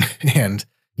smuggling and,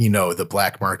 the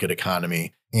black market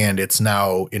economy. And it's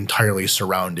now entirely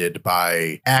surrounded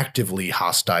by actively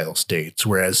hostile states,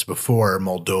 whereas before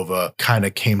Moldova kind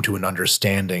of came to an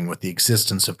understanding with the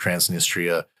existence of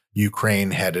Transnistria.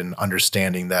 Ukraine had an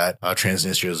understanding that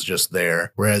Transnistria is just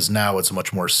there, whereas now it's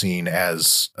much more seen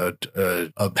as a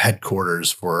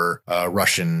headquarters for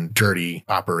Russian dirty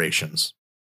operations.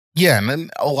 Yeah, and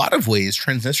in a lot of ways,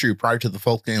 Transnistria prior to the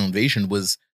full-scale invasion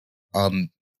was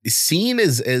seen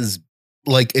as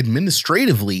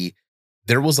administratively,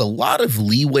 there was a lot of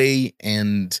leeway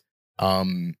and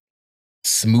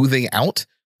smoothing out.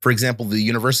 For example, the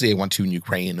university I went to in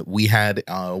Ukraine, we had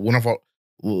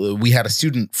we had a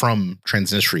student from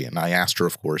Transnistria, and I asked her,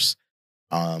 of course,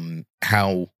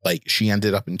 how she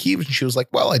ended up in Kyiv, and she was like,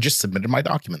 well, I just submitted my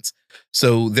documents.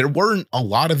 So there weren't a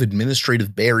lot of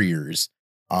administrative barriers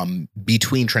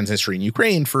between Transnistria and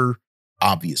Ukraine for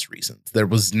obvious reasons. There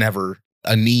was never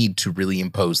a need to really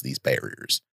impose these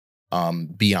barriers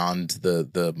beyond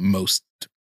the most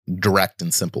direct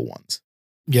and simple ones.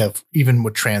 Yeah, even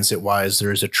with transit wise,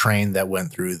 there's a train that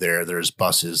went through there. There's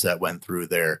buses that went through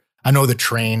there. I know the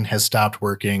train has stopped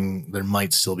working. There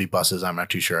might still be buses. I'm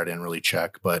not too sure. I didn't really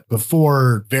check, but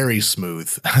before, very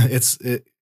smooth. It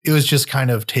was just kind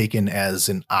of taken as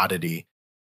an oddity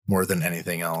more than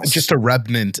anything else. Just a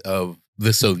remnant of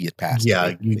the Soviet past.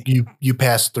 Yeah, you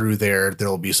pass through there.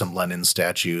 There'll be some Lenin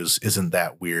statues. Isn't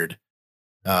that weird?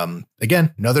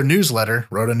 Again, another newsletter.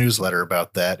 Wrote a newsletter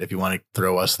about that. If you want to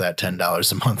throw us that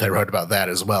 $10 a month, I wrote about that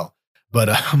as well. But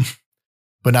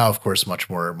now, of course, much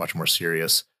more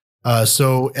serious.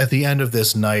 So at the end of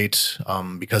this night,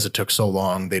 because it took so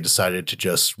long, they decided to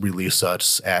just release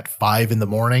us at 5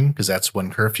 a.m. because that's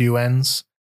when curfew ends.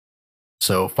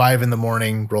 So 5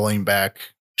 a.m, rolling back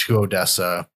to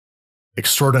Odessa,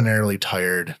 extraordinarily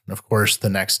tired. Of course, the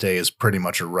next day is pretty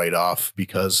much a write-off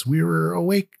because we were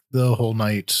awake the whole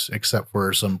night, except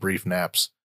for some brief naps.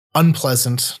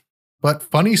 Unpleasant, but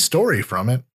funny story from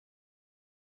it.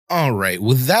 All right,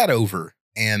 with that over,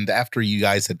 and after you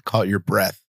guys had caught your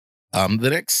breath, the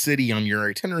next city on your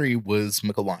itinerary was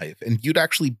Mykolaiv, and you'd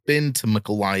actually been to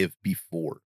Mykolaiv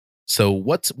before. So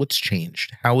what's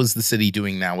changed? How is the city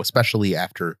doing now, especially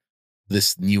after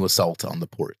this new assault on the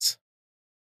ports?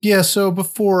 Yeah, so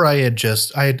before I'd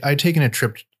taken a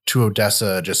trip to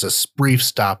Odessa, just a brief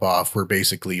stop off where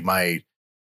basically I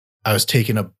was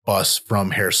taking a bus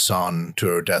from Kherson to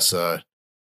Odessa.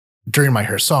 During my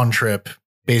Kherson trip,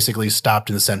 basically stopped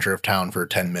in the center of town for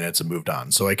 10 minutes and moved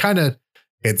on. So I kind of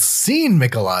had seen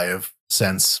Mykolaiv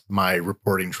since my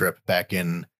reporting trip back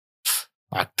in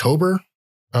October,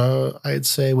 I'd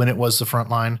say, when it was the front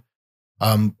line.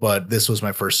 But this was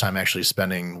my first time actually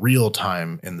spending real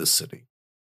time in the city.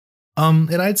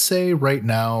 And I'd say right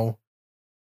now,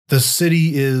 the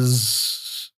city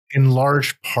is in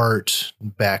large part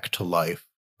back to life.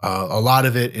 A lot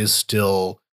of it is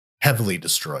still heavily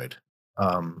destroyed.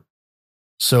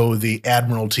 So the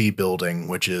Admiralty building,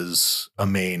 which is a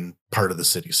main part of the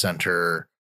city center,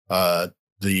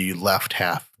 the left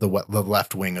half, the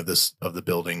left wing of the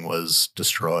building was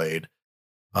destroyed.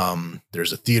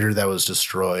 There's a theater that was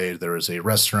destroyed. There was a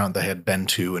restaurant that I had been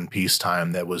to in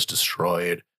peacetime that was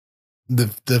destroyed.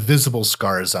 the visible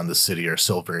scars on the city are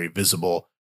still very visible.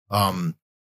 Um,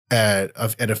 at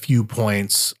a few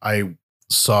points, I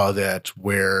saw that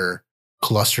where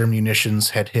cluster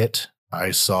munitions had hit,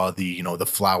 I saw the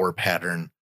flower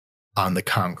pattern on the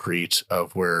concrete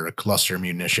of where a cluster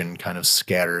munition kind of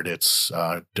scattered its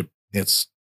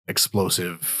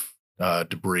explosive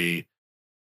debris.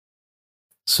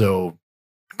 So,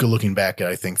 looking back at,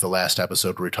 I think, the last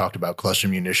episode where we talked about cluster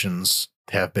munitions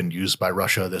have been used by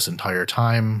Russia this entire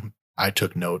time, I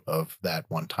took note of that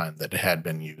one time that it had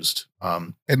been used.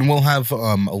 And we'll have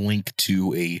a link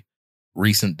to a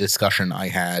recent discussion I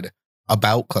had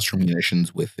about cluster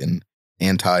munitions with an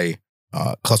anti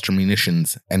cluster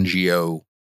munitions NGO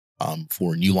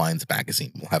for New Lines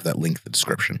magazine. We'll have that link in the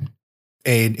description.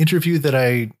 An interview that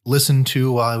I listened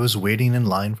to while I was waiting in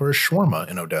line for a shawarma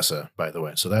in Odessa, by the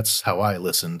way. So that's how I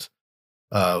listened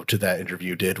to that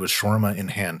interview, with shawarma in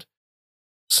hand.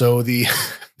 So the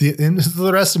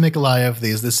rest of Mykolaiv,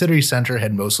 the city center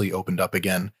had mostly opened up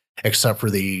again, except for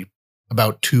the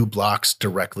about 2 blocks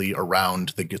directly around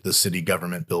the city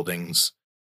government buildings.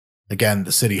 Again,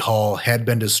 the city hall had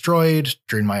been destroyed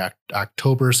during my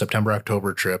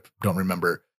September-October trip. Don't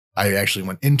remember. I actually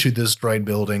went into this destroyed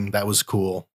building. That was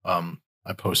cool.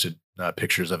 I posted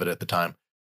pictures of it at the time.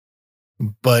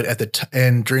 But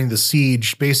and during the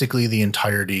siege, basically the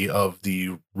entirety of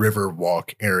the river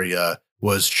walk area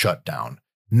was shut down.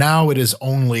 Now it is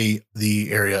only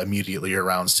the area immediately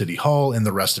around City Hall, and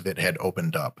the rest of it had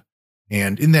opened up.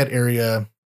 And in that area,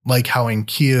 like how in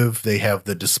Kiev they have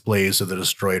the displays of the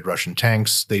destroyed Russian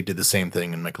tanks, they did the same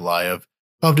thing in Mykolaiv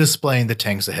of displaying the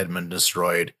tanks that had been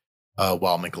destroyed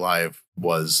while Mykolaiv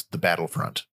was the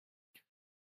battlefront.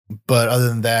 But other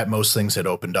than that, most things had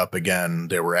opened up again.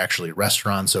 There were actually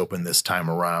restaurants open this time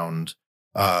around.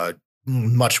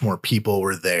 Much more people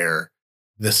were there.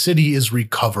 The city is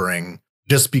recovering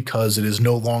just because it is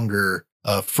no longer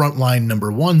a frontline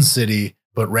number 1 city,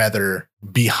 but rather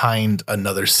behind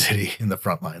another city in the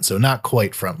front line. So not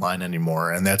quite frontline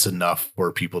anymore. And that's enough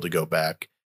for people to go back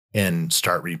and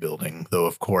start rebuilding. Though,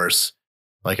 of course,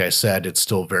 like I said, it's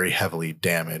still very heavily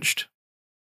damaged.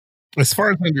 As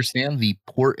far as I understand, the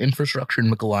port infrastructure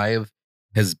in Mykolaiv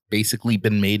has basically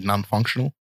been made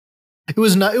non-functional. It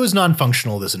was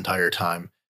non-functional this entire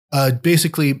time.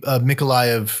 Basically,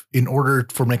 Mykolaiv, in order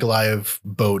for Mykolaiv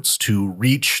boats to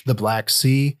reach the Black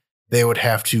Sea, they would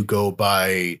have to go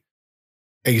by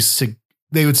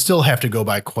they would still have to go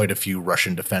by quite a few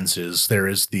Russian defenses. There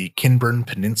is the Kinburn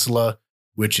Peninsula,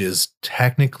 which is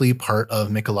technically part of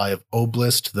Mykolaiv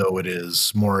Oblast, though it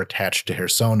is more attached to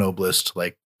Kherson Oblast,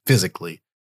 like physically.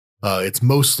 It's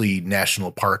mostly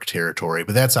national park territory,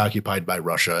 but that's occupied by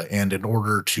Russia. And in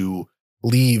order to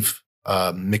leave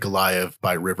Mykolaiv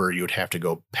by river, you would have to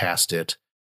go past it,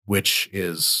 which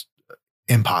is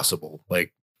impossible.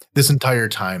 Like, this entire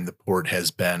time, the port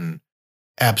has been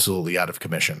absolutely out of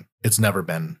commission. It's never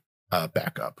been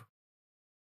back up.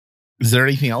 Is there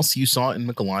anything else you saw in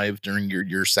Mykolaiv during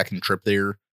your second trip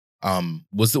there?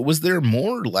 Was there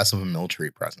more or less of a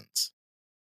military presence?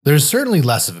 There's certainly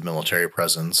less of a military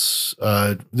presence.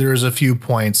 There's a few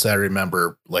points I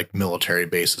remember, like military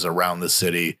bases around the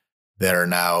city that are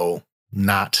now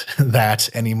not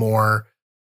that anymore.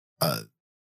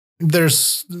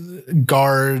 There's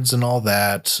guards and all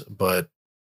that, but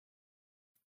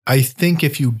I think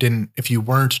if you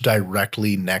weren't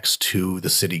directly next to the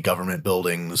city government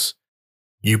buildings,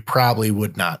 you probably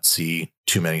would not see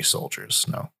too many soldiers.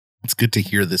 No. It's good to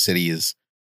hear the city is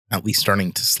at least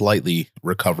starting to slightly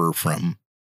recover from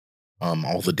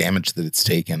all the damage that it's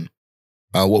taken.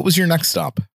 What was your next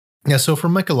stop? Yeah, so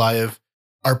from Mykolaiv,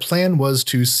 our plan was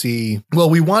to see, well,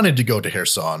 we wanted to go to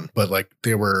Kherson, but like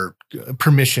there were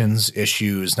permissions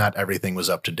issues. Not everything was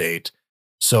up to date.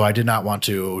 So I did not want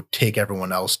to take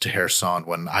everyone else to Kherson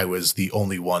when I was the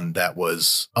only one that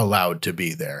was allowed to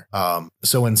be there.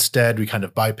 So instead, we kind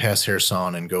of bypass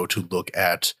Kherson and go to look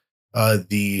at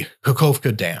the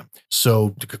Kakhovka Dam.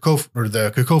 So the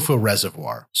Kakhovka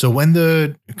Reservoir. So when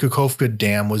the Kakhovka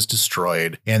Dam was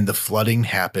destroyed and the flooding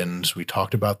happened, we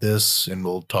talked about this and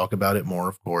we'll talk about it more,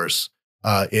 of course.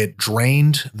 It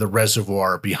drained the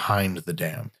reservoir behind the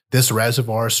dam. This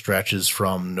reservoir stretches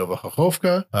from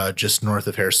Novokhovka, just north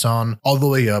of Kherson, all the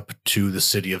way up to the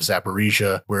city of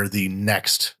Zaporizhia, where the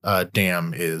next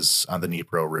dam is on the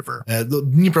Dnipro River. The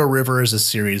Dnipro River is a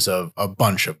series of a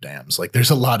bunch of dams. Like, there's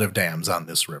a lot of dams on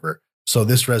this river. So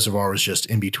this reservoir was just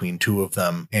in between two of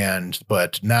them.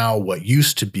 But now what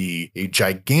used to be a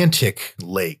gigantic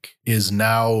lake is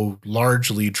now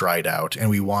largely dried out, and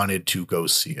we wanted to go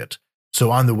see it. So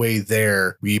on the way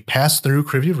there, we passed through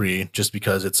Kryvyi Rih just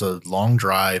because it's a long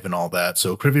drive and all that.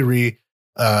 So Kryvyi Rih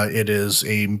It is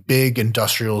a big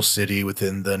industrial city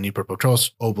within the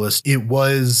Dnipropetrovsk Oblast. It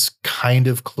was kind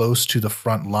of close to the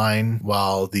front line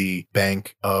while the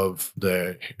bank of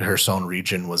the Kherson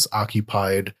region was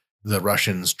occupied. The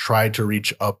Russians tried to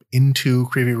reach up into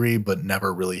Kryvyi Rih, but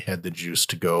never really had the juice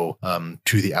to go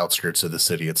to the outskirts of the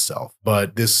city itself.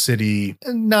 But this city,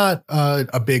 not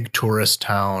a big tourist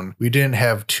town. We didn't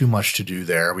have too much to do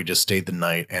there. We just stayed the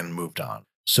night and moved on.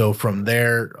 So from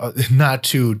there, not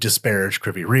to disparage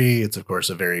Kryvyi Rih, it's of course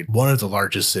one of the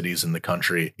largest cities in the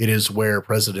country. It is where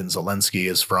President Zelensky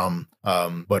is from.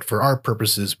 But for our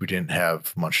purposes, we didn't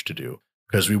have much to do,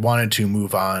 because we wanted to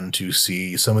move on to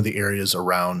see some of the areas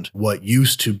around what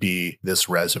used to be this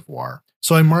reservoir.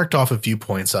 So I marked off a few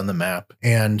points on the map,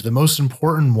 and the most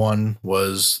important one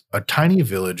was a tiny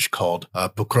village called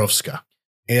Pokrovska.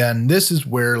 And this is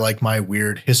where my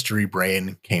weird history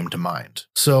brain came to mind.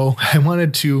 So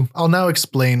I'll now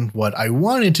explain what I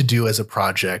wanted to do as a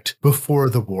project before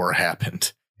the war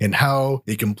happened, and how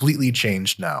it completely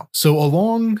changed now. So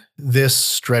along this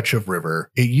stretch of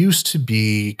river, it used to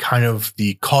be kind of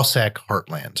the Cossack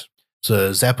heartland. So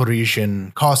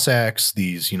Zaporizhian Cossacks,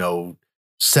 these,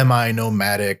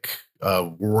 semi-nomadic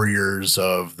warriors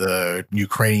of the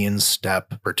Ukrainian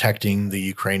steppe, protecting the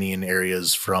Ukrainian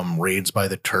areas from raids by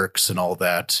the Turks and all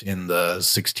that in the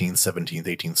 16th, 17th,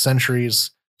 18th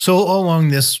centuries. So along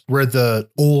this, where the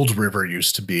old river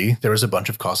used to be, there was a bunch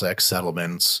of Cossack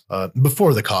settlements.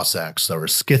 Before the Cossacks, there were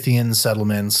Scythian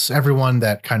settlements. Everyone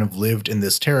that kind of lived in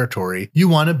this territory, you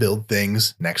want to build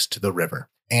things next to the river.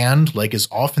 And like is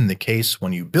often the case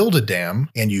when you build a dam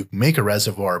and you make a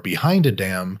reservoir behind a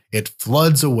dam, it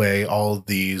floods away all of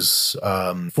these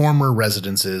former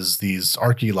residences, these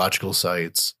archaeological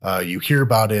sites. You hear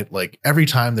about it every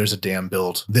time there's a dam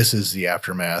built. This is the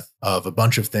aftermath of a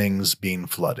bunch of things being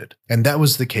flooded. And that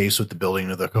was the case with the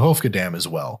building of the Kakhovka Dam as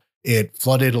well. It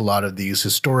flooded a lot of these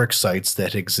historic sites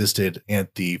that existed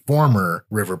at the former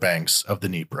riverbanks of the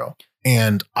Dnipro.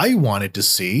 And I wanted to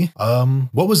see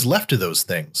what was left of those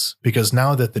things, because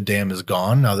now that the dam is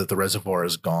gone, now that the reservoir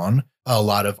is gone, a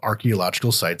lot of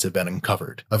archaeological sites have been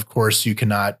uncovered. Of course, you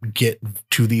cannot get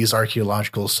to these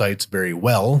archaeological sites very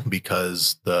well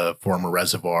because the former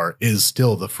reservoir is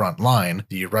still the front line.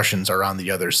 The Russians are on the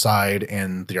other side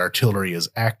and the artillery is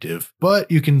active,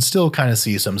 but you can still kind of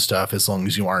see some stuff as long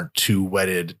as you aren't too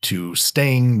wedded to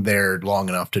staying there long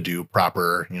enough to do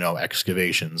proper,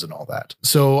 excavations and all that.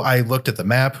 So I looked at the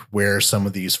map where some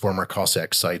of these former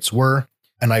Cossack sites were,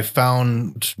 and I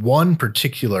found one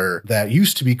particular that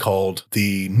used to be called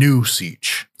the New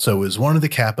Siege. So it was one of the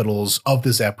capitals of the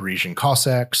Zaporizhian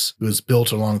Cossacks. It was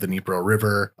built along the Dnipro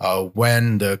River.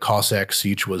 When the Cossack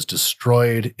siege was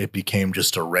destroyed, it became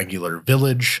just a regular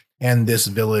village. And this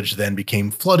village then became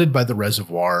flooded by the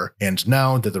reservoir. And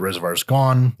now that the reservoir is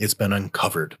gone, it's been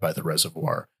uncovered by the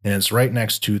reservoir. And it's right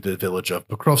next to the village of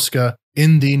Pokrovska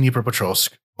in the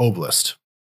Dnipropetrovsk Oblast.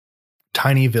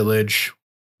 Tiny village.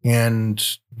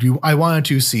 And I wanted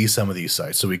to see some of these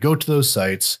sites. So we go to those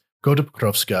sites, go to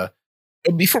Pokrovska.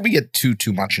 Before we get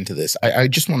too much into this, I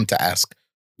just wanted to ask,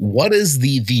 what does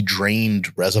the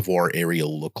drained reservoir area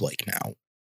look like now?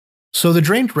 So the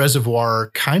drained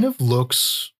reservoir kind of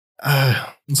looks,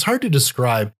 it's hard to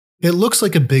describe. It looks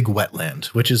like a big wetland,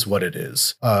 which is what it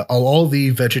is. All the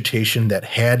vegetation that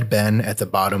had been at the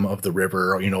bottom of the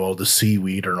river, all the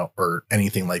seaweed or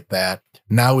anything like that,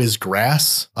 now is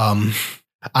grass.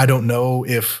 I don't know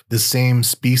if the same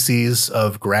species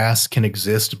of grass can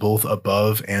exist both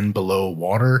above and below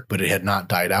water, but it had not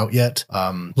died out yet.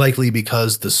 Likely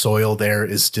because the soil there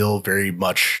is still very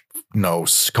much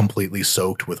completely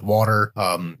soaked with water.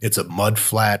 It's a mud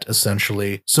flat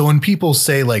essentially. So when people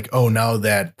say oh, now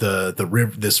that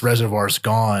this reservoir's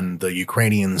gone, the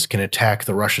Ukrainians can attack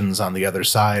the Russians on the other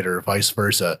side or vice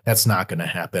versa, that's not going to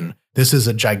happen. This is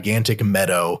a gigantic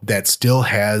meadow that still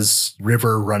has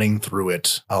river running through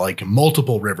it,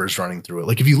 multiple rivers running through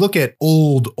it. If you look at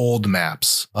old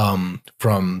maps from,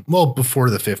 before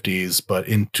the 50s, but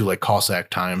into Cossack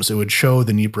times, it would show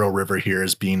the Dnipro River here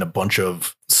as being a bunch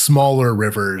of smaller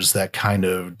rivers that kind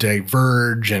of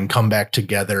diverge and come back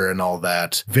together and all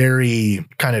that. Very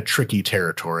kind of tricky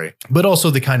territory, but also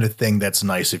the kind of thing that's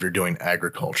nice if you're doing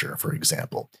agriculture, for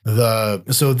example.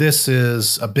 So this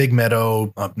is a big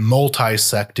meadow,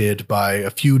 multi-sected by a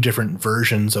few different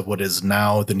versions of what is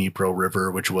now the Dnipro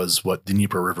River, which was what the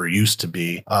Dnipro River used to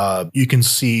be. You can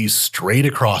see straight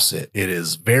across it. It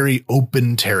is very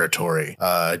open territory.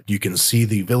 You can see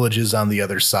the villages on the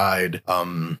other side.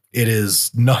 It is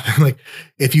nothing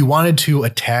if you wanted to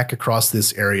attack across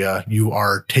this area, you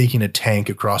are taking a tank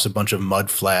across a bunch of mud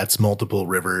flats, multiple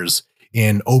rivers.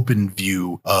 in open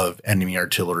view of enemy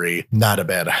artillery. Not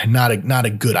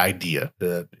a good idea.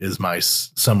 Is my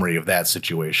summary of that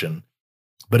situation.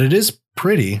 But it is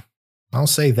pretty. I'll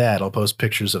say that. I'll post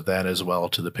pictures of that as well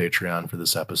to the Patreon for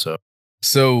this episode.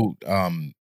 So,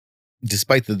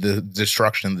 despite the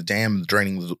destruction of the dam and the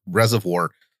draining of the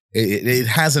reservoir, it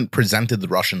hasn't presented the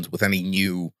Russians with any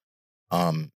new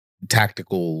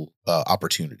tactical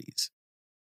opportunities.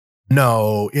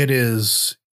 No, it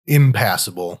is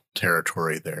impassable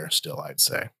territory there still, I'd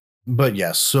say. But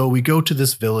yes, so we go to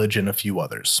this village and a few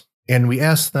others, and we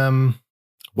ask them,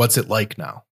 what's it like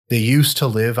now? They used to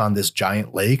live on this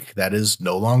giant lake that is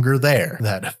no longer there.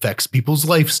 That affects people's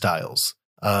lifestyles.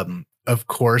 Of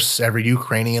course, every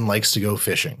Ukrainian likes to go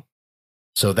fishing.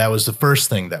 So that was the first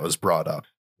thing that was brought up,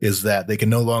 is that they can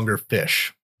no longer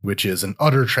fish, which is an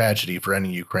utter tragedy for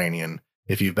any Ukrainian.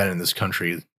 If you've been in this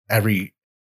country, every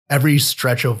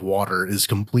stretch of water is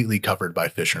completely covered by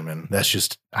fishermen. That's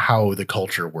just how the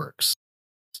culture works.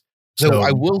 So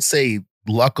I will say,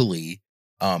 luckily,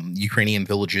 Ukrainian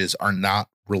villages are not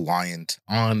reliant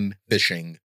on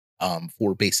fishing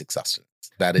for basic sustenance.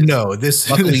 That is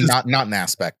luckily not an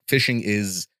aspect. Fishing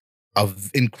is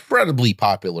incredibly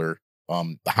popular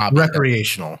hobby.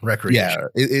 Recreational. Yeah,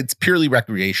 it's purely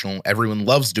recreational. Everyone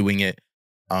loves doing it.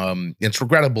 It's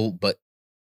regrettable, but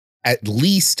at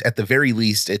the very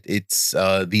least, it's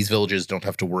these villages don't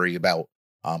have to worry about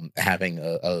having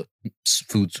a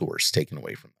food source taken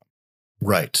away from them.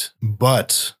 Right.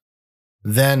 But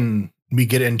then we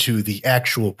get into the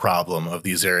actual problem of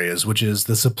these areas, which is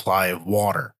the supply of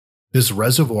water. This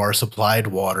reservoir supplied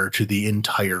water to the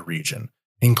entire region,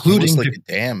 including like a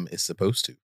dam is supposed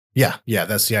to. Yeah,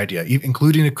 that's the idea,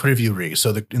 including the Kryvyi Rih.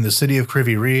 So in the city of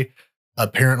Kryvyi Rih,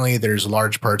 apparently there's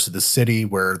large parts of the city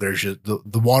where there's just the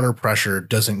water pressure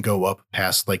doesn't go up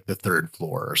past like the third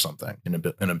floor or something in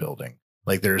a building.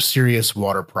 Like there's serious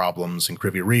water problems in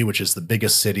Kryvyi Rih, which is the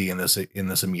biggest city in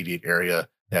this immediate area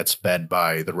that's fed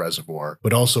by the reservoir.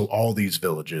 But also all these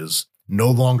villages no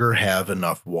longer have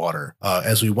enough water.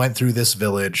 As we went through this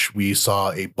village, we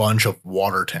saw a bunch of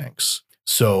water tanks.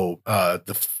 So a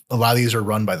lot of these are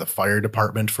run by the fire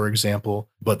department, for example,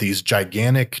 but these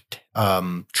gigantic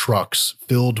trucks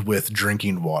filled with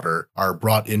drinking water are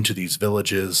brought into these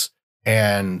villages,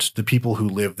 and the people who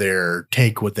live there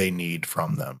take what they need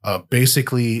from them.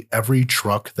 Basically, every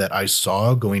truck that I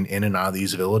saw going in and out of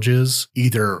these villages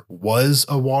either was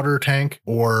a water tank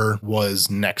or was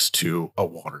next to a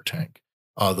water tank.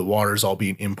 The water's all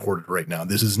being imported right now.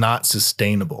 This is not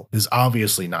sustainable. This is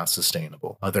obviously not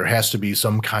sustainable. There has to be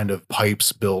some kind of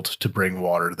pipes built to bring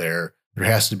water there. There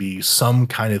has to be some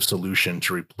kind of solution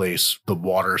to replace the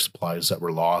water supplies that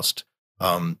were lost.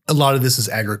 A lot of this is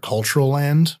agricultural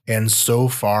land, and so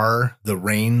far the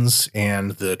rains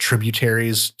and the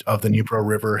tributaries of the Dnipro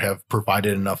River have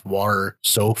provided enough water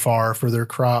so far for their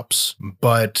crops,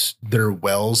 but their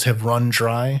wells have run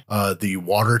dry. The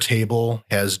water table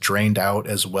has drained out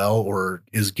as well, or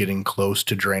is getting close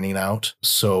to draining out.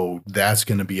 So that's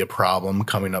going to be a problem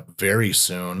coming up very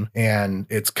soon. And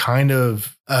it's kind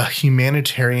of a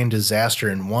humanitarian disaster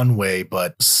in one way,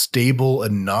 but stable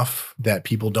enough that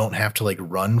people don't have to like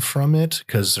run from it,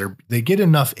 because they get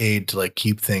enough aid to like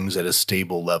keep things at a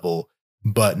stable level,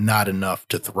 but not enough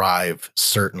to thrive,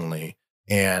 certainly,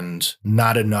 and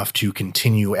not enough to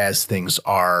continue as things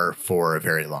are for a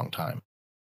very long time.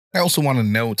 I also want to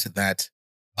note that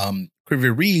Kryvyi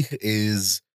Rih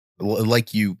is,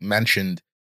 like you mentioned,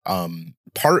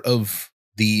 part of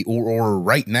the or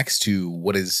right next to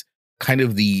what is kind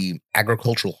of the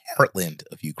agricultural heartland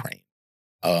of Ukraine.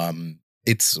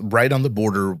 It's right on the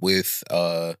border with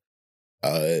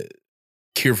Kirovohrad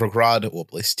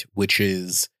Oblast, which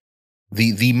is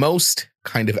the most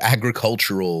kind of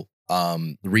agricultural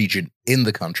region in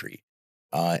the country.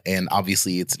 And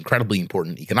obviously it's incredibly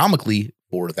important economically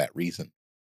for that reason.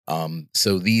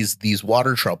 So these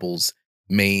water troubles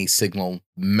may signal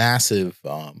massive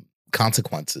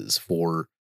consequences for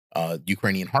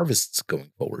Ukrainian harvests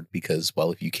going forward, because,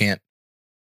 well, if you can't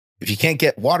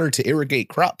get water to irrigate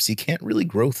crops, you can't really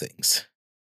grow things.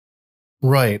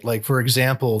 Right. Like, for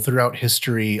example, throughout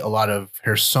history, a lot of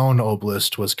Kherson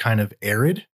Oblast was kind of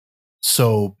arid.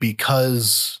 So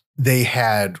because they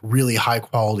had really high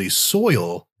quality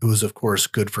soil, it was, of course,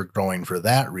 good for growing for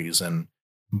that reason.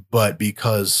 But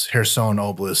because Kherson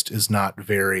Oblast is not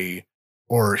very,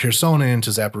 or Kherson into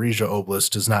Zaporizhia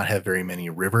Oblast does not have very many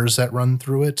rivers that run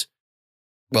through it.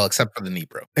 Well, except for the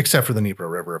Dnipro. Except for the Dnipro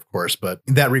River, of course, but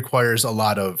that requires a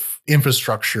lot of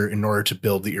infrastructure in order to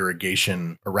build the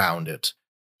irrigation around it.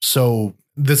 So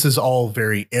this is all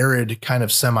very arid, kind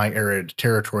of semi-arid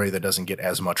territory that doesn't get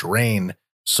as much rain.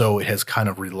 So it has kind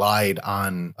of relied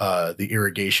on the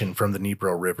irrigation from the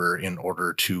Dnipro River in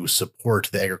order to support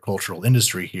the agricultural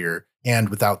industry here. And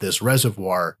without this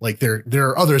reservoir, like there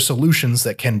are other solutions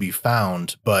that can be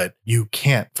found, but you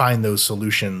can't find those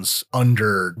solutions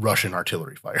under Russian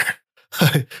artillery fire.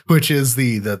 Which is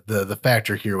the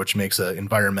factor here, which makes an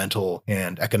environmental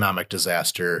and economic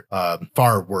disaster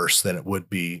far worse than it would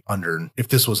be under if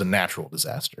this was a natural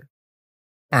disaster.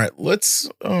 All right, let's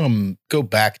go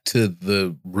back to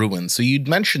the ruins. So you'd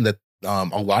mentioned that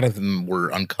a lot of them were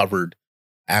uncovered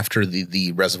after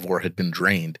the reservoir had been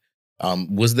drained.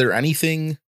 Was there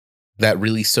anything that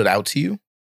really stood out to you?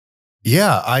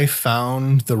 Yeah, I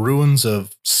found the ruins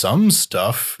of some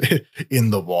stuff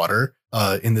in the water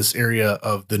in this area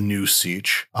of the New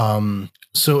Siege.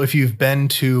 So if you've been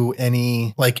to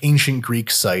any like ancient Greek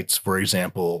sites, for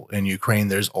example, in Ukraine,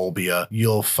 there's Olbia,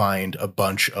 you'll find a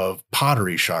bunch of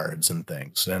pottery shards and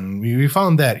things. And we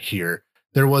found that here.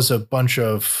 There was a bunch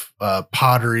of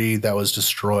pottery that was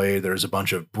destroyed. There's a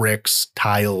bunch of bricks,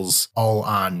 tiles, all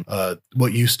on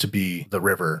what used to be the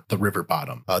river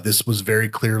bottom. This was very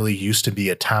clearly used to be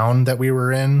a town that we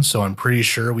were in. So I'm pretty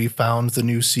sure we found the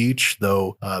new siege,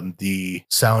 though the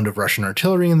sound of Russian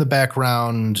artillery in the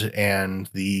background and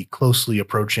the closely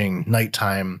approaching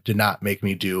nighttime did not make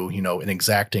me do, an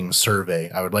exacting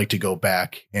survey. I would like to go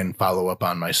back and follow up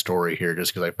on my story here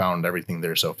just because I found everything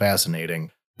there so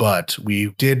fascinating. But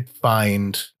we did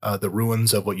find the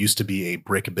ruins of what used to be a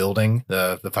brick building.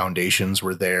 The foundations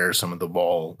were there. Some of the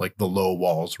low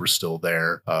walls were still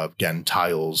there. Again,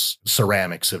 tiles,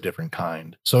 ceramics of different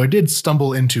kind. So I did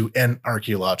stumble into an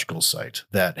archaeological site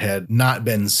that had not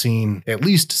been seen at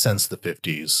least since the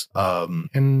 50s,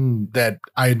 and that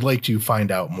I'd like to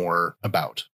find out more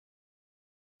about.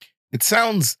 It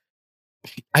sounds,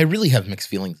 I really have mixed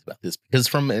feelings about this because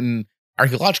from an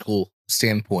archaeological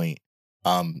standpoint,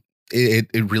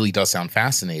 it really does sound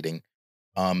fascinating.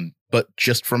 But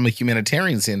just from a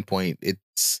humanitarian standpoint,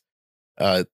 it's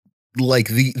like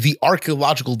the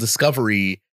archaeological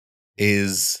discovery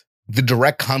is the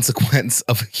direct consequence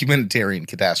of a humanitarian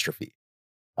catastrophe.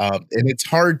 And it's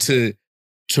hard to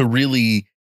really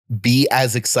be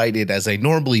as excited as I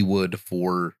normally would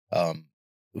for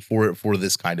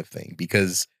this kind of thing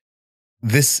because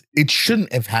it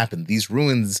shouldn't have happened. These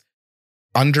ruins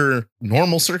under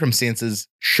normal circumstances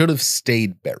should have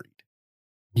stayed buried.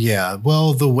 Yeah,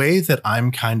 well, the way that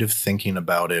I'm kind of thinking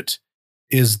about it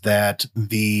is that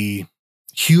the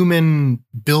human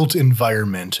built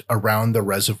environment around the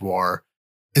reservoir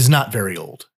is not very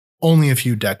old, only a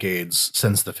few decades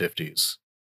since the 50s.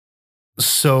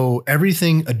 So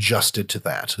everything adjusted to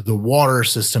that. The water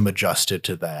system adjusted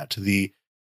to that. The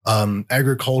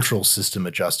agricultural system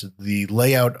adjusted. The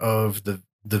layout of the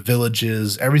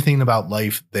villages, everything about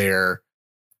life there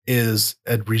is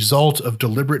a result of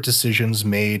deliberate decisions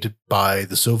made by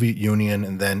the Soviet Union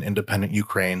and then independent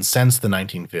Ukraine since the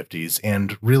 1950s,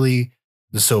 and really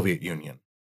the Soviet Union.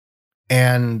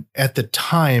 And at the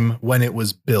time when it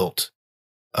was built,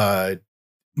 the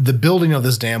building of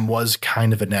this dam was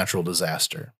kind of a natural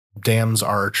disaster. Dams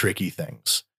are tricky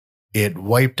things. It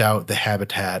wiped out the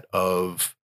habitat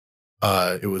of,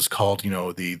 it was called,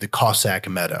 the Cossack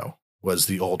Meadow was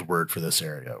the old word for this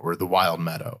area, or the wild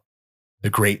meadow, the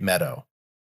great meadow.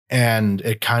 And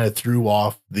it kind of threw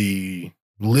off the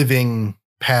living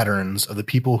patterns of the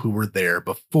people who were there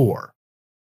before.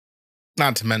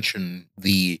 Not to mention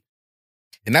the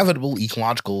inevitable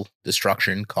ecological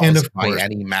destruction And caused of by course,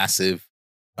 any massive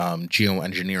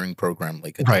geoengineering program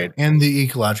like a right. And the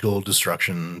ecological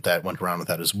destruction that went around with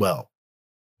that as well.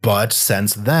 But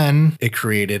since then, it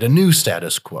created a new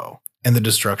status quo. And the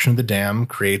destruction of the dam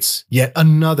creates yet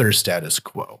another status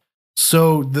quo.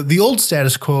 So the old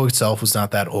status quo itself was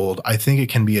not that old. I think it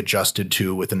can be adjusted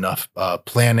to with enough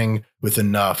planning, with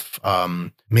enough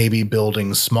maybe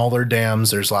building smaller dams.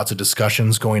 There's lots of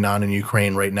discussions going on in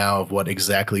Ukraine right now of what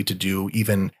exactly to do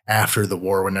even after the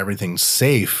war when everything's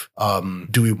safe.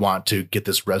 Do we want to get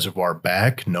this reservoir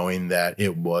back knowing that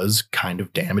it was kind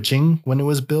of damaging when it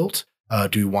was built?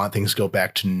 Do we want things to go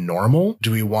back to normal?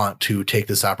 Do we want to take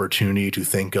this opportunity to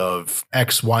think of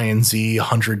X, Y, and Z,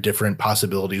 100 different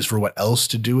possibilities for what else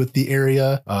to do with the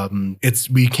area?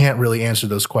 We can't really answer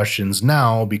those questions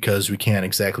now because we can't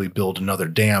exactly build another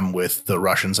dam with the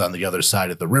Russians on the other side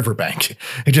of the riverbank.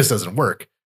 It just doesn't work.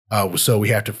 So we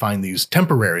have to find these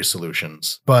temporary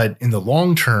solutions. But in the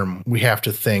long term, we have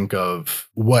to think of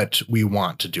what we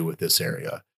want to do with this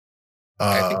area.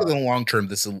 I think in the long term,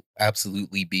 this will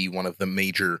absolutely be one of the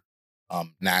major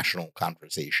national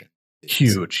conversation.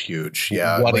 Huge.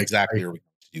 Yeah. What Like exactly are we going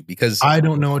to to do because I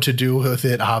don't know what to do with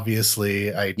it.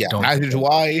 Obviously, I yeah, don't neither think do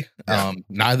I. Yeah.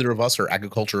 Neither of us are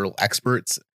agricultural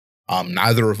experts.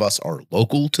 Neither of us are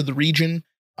local to the region.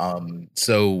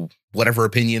 So whatever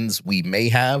opinions we may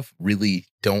have really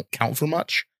don't count for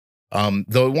much.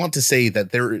 Though I want to say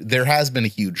that there has been a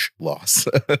huge loss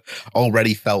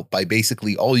already felt by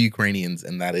basically all Ukrainians,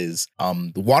 and that is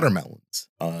the watermelons.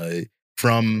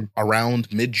 From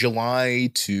around mid-July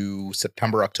to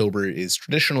September, October is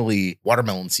traditionally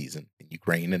watermelon season in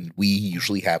Ukraine, and we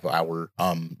usually have our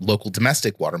local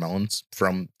domestic watermelons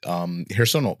from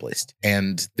Kherson Oblast,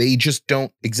 and they just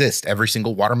don't exist. Every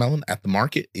single watermelon at the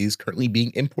market is currently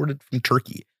being imported from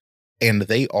Turkey, and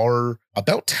they are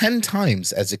about 10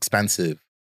 times as expensive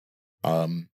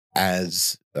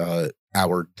as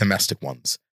our domestic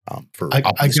ones for I, I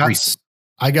obvious got reasons. s-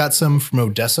 I got some from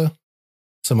Odessa,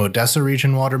 some Odessa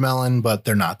region watermelon, but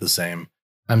they're not the same.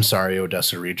 I'm sorry,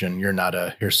 Odessa region. You're not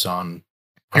a Kherson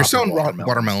proper Kherson watermelon.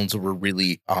 watermelons were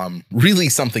really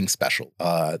something special.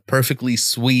 Perfectly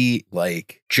sweet,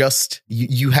 like just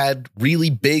you had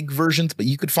really big versions, but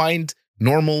you could find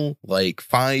normal like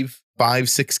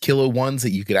 6 kilo ones that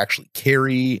you could actually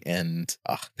carry, and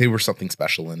they were something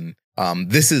special. And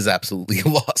this is absolutely a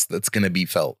loss that's going to be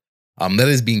felt. That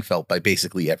is being felt by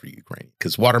basically every Ukrainian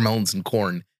because watermelons and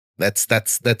corn. That's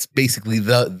basically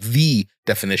the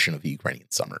definition of the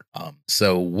Ukrainian summer.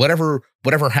 So whatever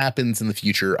happens in the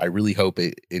future, I really hope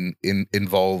it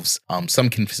involves some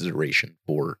consideration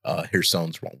for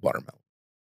Kherson's watermelon.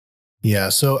 Yeah,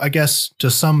 so I guess to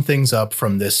sum things up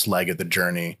from this leg of the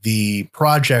journey, the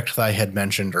project that I had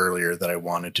mentioned earlier that I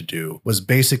wanted to do was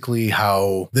basically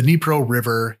how the Dnipro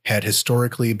River had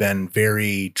historically been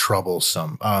very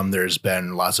troublesome. There's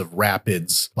been lots of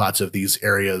rapids, lots of these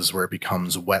areas where it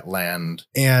becomes wetland.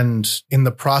 And in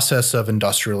the process of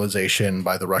industrialization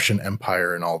by the Russian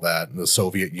Empire and all that, the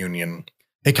Soviet Union,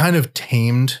 it kind of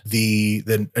tamed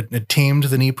it tamed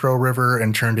the Dnipro River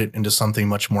and turned it into something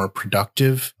much more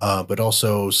productive, but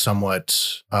also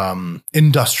somewhat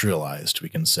industrialized. We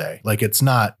can say, like, it's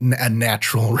not a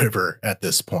natural river at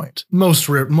this point. Most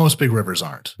big rivers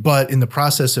aren't, but in the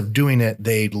process of doing it,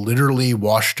 they literally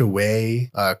washed away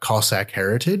Cossack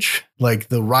heritage. Like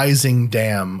the rising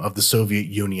dam of the Soviet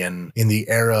Union in the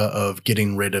era of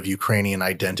getting rid of Ukrainian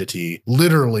identity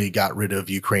literally got rid of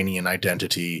Ukrainian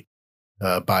identity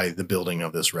by the building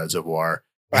of this reservoir.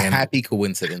 A happy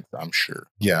coincidence, I'm sure.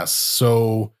 Yes.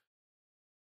 So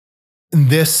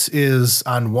this is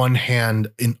on one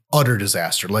hand an utter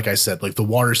disaster. Like I said, like the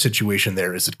water situation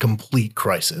there is a complete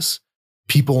crisis.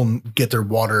 People get their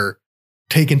water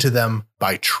taken to them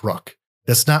by truck.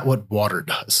 That's not what water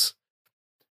does.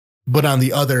 But on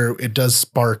the other, it does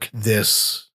spark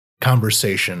this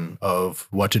conversation of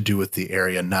what to do with the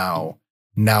area now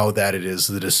that it is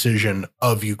the decision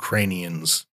of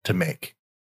Ukrainians to make.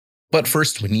 But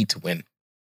first, we need to win.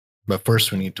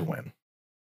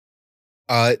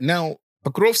 Now,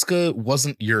 Pokrovska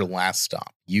wasn't your last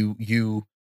stop. You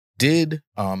did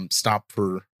stop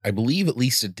for, I believe, at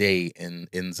least a day in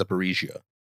Zaporizhia,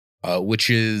 which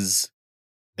is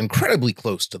incredibly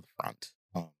close to the front.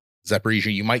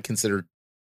 Zaporizhia, you might consider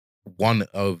one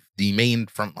of the main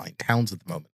frontline towns at the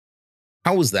moment.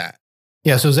 How was that?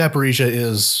 Yeah, so Zaporizhia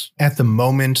is, at the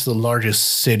moment, the largest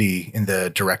city in the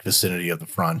direct vicinity of the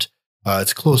front.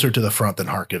 It's closer to the front than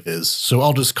Kharkiv is. So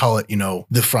I'll just call it,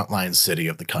 the frontline city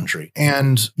of the country.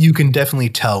 And you can definitely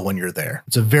tell when you're there.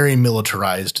 It's a very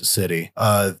militarized city.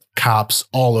 Cops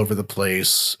all over the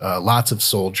place, lots of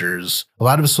soldiers, a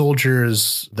lot of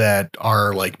soldiers that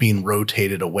are like being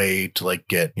rotated away to like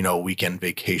get, a weekend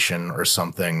vacation or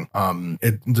something.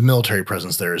 The military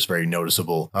presence there is very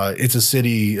noticeable. It's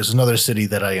another city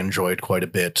that I enjoyed quite a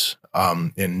bit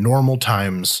in normal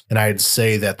times. And I'd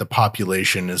say that the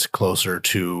population is closer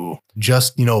to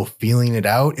just, feeling it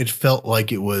out. It felt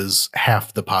like it was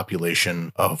half the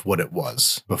population of what it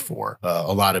was before.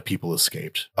 A lot of people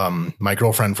escaped. My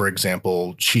girlfriend, for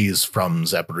example, she's from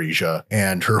Zaporizhia,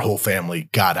 and her whole family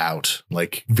got out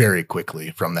like very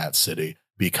quickly from that city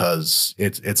because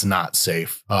it's not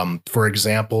safe. For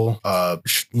example,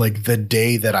 like the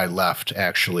day that I left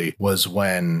actually was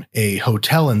when a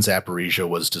hotel in Zaporizhia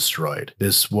was destroyed.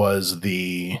 This was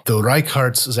the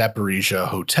Reichart's Zaporizhia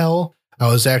Hotel. I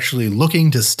was actually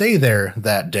looking to stay there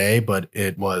that day, but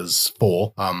it was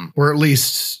full. Or at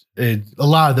least a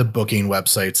lot of the booking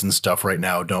websites and stuff right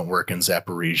now don't work in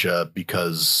Zaporizhia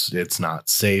because it's not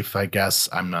safe, I guess.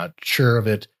 I'm not sure of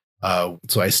it.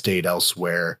 So I stayed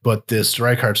elsewhere. But this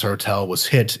Reichart's hotel was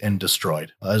hit and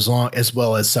destroyed, as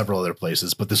well as several other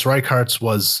places. But this Reichart's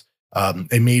was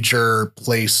a major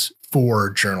place for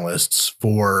journalists,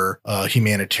 for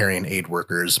humanitarian aid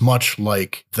workers, much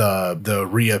like the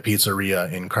Ria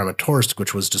Pizzeria in Kramatorsk,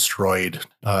 which was destroyed,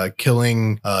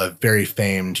 killing a very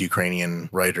famed Ukrainian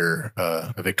writer,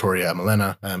 Victoria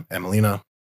Emelina.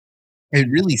 It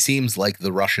really seems like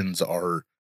the Russians are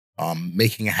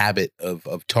making a habit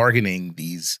of targeting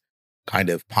these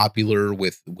kind of popular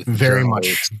with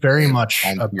journalists Very and much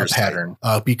onto a your site. pattern,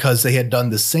 because they had done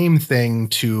the same thing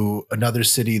to another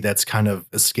city that's kind of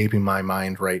escaping my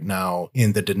mind right now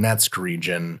in the Donetsk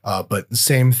region. But the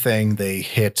same thing, they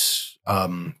hit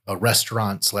a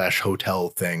restaurant slash hotel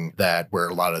thing that where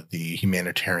a lot of the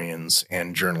humanitarians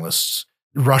and journalists.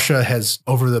 Russia has,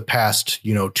 over the past,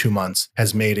 2 months,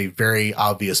 has made a very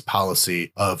obvious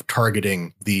policy of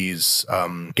targeting these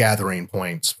gathering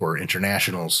points for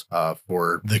internationals,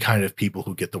 for the kind of people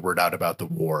who get the word out about the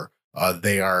war.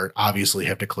 They are obviously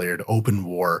have declared open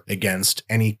war against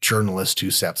any journalist who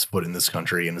steps foot in this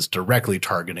country and is directly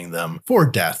targeting them for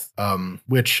death,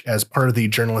 which, as part of the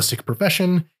journalistic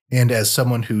profession and as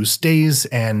someone who stays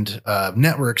and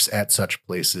networks at such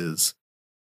places,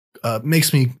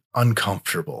 makes me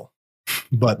uncomfortable.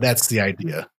 But that's the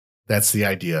idea. That's the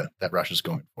idea that Russia's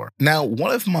going for. Now,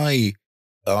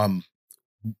 um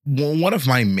one of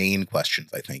my main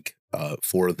questions, I think,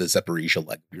 for the Zaporizhia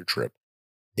leg of your trip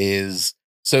is,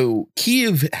 so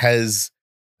Kiev has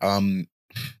um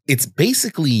it's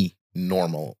basically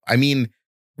normal. I mean,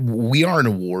 we are in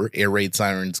a war, air raid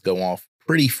sirens go off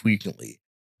pretty frequently,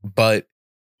 but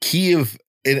Kiev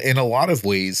in a lot of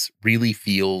ways really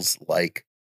feels like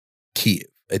Kiev.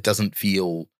 It doesn't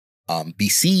feel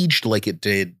besieged like it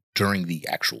did during the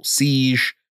actual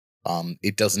siege.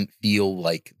 It doesn't feel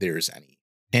like there's any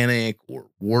panic or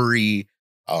worry.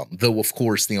 Though, of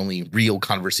course, the only real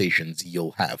conversations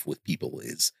you'll have with people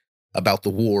is about the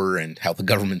war and how the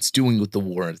government's doing with the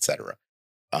war, etc.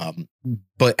 Um,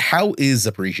 but how is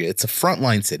Zaporizhia? It's a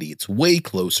frontline city. It's way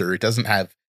closer. It doesn't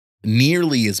have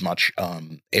nearly as much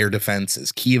air defense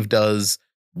as Kiev does.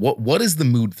 What is the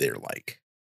mood there like?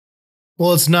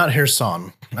 Well, it's not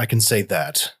Kherson. I can say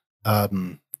that.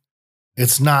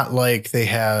 It's not like they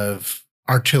have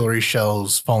artillery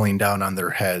shells falling down on their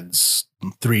heads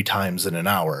 3 times in an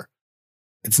hour.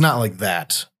 It's not like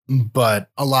that.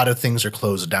 But a lot of things are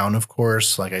closed down, of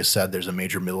course. Like I said, there's a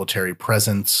major military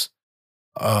presence.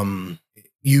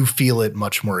 You feel it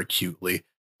much more acutely.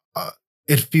 Uh,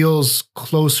 it feels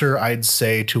closer, I'd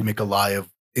say, to Mykolaiv.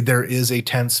 There is a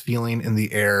tense feeling in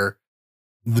the air.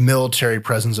 The military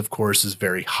presence, of course, is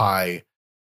very high.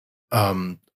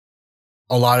 Um,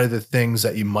 a lot of the things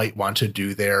that you might want to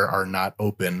do there are not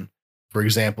open. For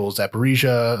example,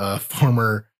 Zaporizhia,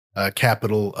 former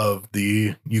capital of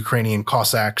the Ukrainian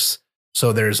Cossacks.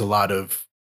 So there's a lot of,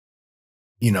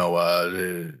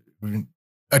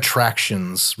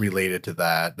 attractions related to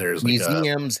that. There's like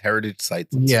Museums, heritage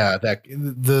sites, yeah, that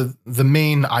the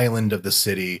main island of the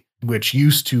city, which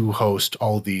used to host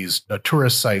all these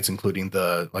tourist sites, including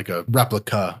the like a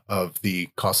replica of the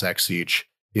Cossack siege,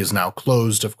 is now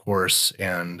closed, of course.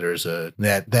 And there's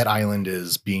that island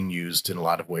is being used in a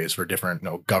lot of ways for different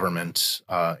government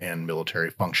and military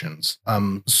functions.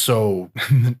 So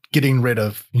getting rid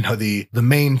of the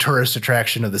main tourist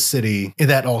attraction of the city,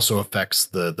 that also affects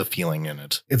the feeling in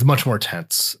it. It's much more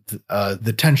tense.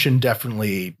 The tension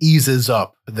definitely eases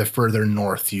up the further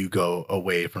north you go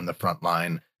away from the front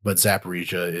line. But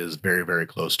Zaporizhia is very, very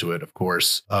close to it, of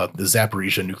course. The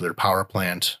Zaporizhia nuclear power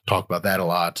plant, talk about that a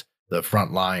lot. The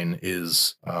front line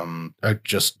is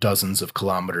just dozens of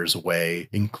kilometers away,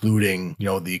 including,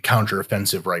 the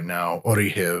counteroffensive right now,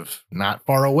 Orihiv, not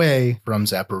far away from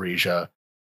Zaporizhia.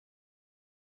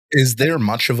 Is there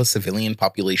much of a civilian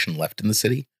population left in the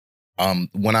city?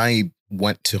 When I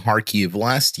went to Kharkiv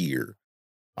last year,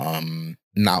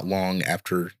 not long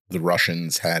after the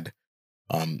Russians had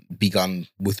begun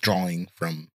withdrawing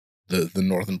from the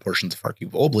northern portions of Kharkiv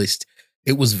Oblast,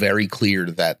 it was very clear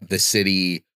that the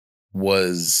city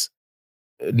was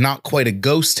not quite a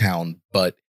ghost town,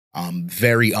 but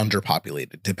very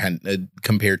underpopulated,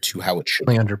 compared to how it should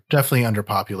be. Definitely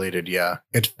underpopulated. Yeah,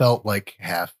 it felt like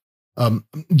half.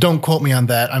 Don't quote me on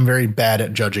that. I'm very bad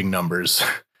at judging numbers,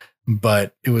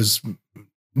 but it was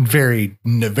very,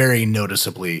 very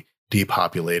noticeably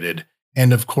depopulated.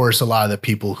 And of course, a lot of the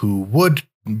people who would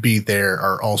be there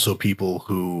are also people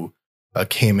who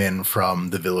came in from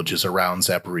the villages around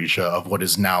Zaporizhia of what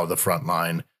is now the front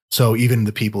line. So even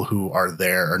the people who are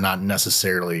there are not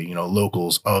necessarily,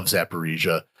 locals of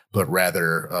Zaporizhia, but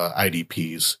rather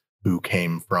IDPs who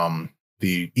came from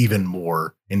the even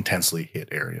more intensely hit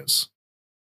areas.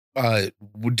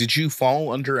 Did you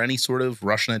fall under any sort of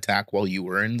Russian attack while you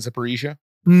were in Zaporizhia?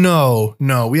 No,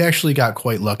 no, we actually got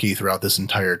quite lucky throughout this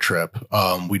entire trip.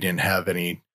 We didn't have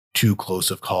any too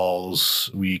close of calls.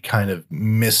 We kind of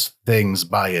missed things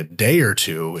by a day or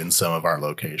two in some of our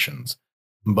locations,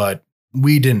 but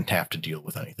we didn't have to deal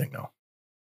with anything, no.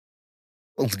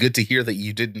 Well, it's good to hear that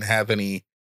you didn't have any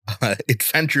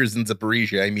adventures in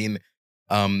Zaporizhia. I mean,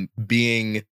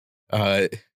 being uh,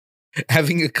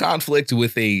 having a conflict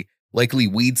with a likely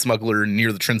weed smuggler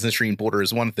near the Transnistrian border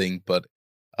is one thing, but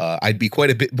I'd be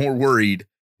quite a bit more worried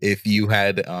if you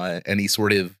had any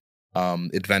sort of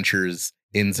adventures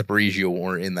in Zaporizhia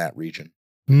or in that region.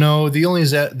 No, the only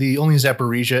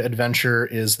Zaporizhia adventure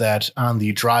is that on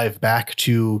the drive back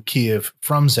to Kiev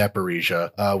from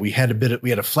Zaporizhia, we had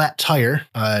a flat tire,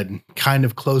 kind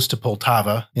of close to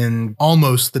Poltava, in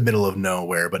almost the middle of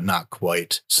nowhere, but not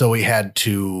quite. So we had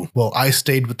to. Well, I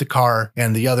stayed with the car,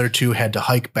 and the other two had to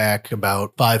hike back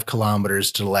about 5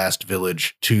 kilometers to the last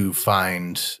village to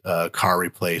find a car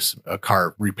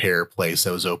repair place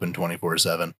that was open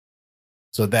 24/7.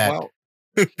 So that Well,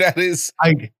 that is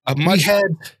I a we much had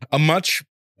a much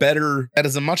better that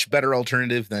is a much better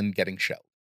alternative than getting shelled.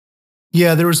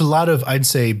 Yeah, there was a lot of, I'd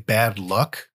say, bad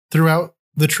luck throughout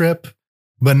the trip,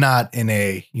 but not in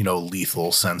a,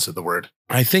 lethal sense of the word.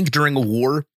 I think during a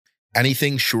war,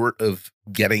 anything short of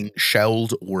getting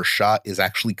shelled or shot is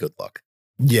actually good luck.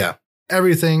 Yeah,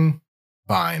 everything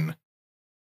fine.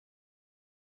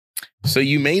 So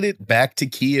you made it back to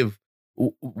Kiev.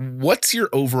 What's your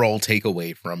overall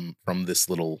takeaway from this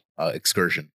little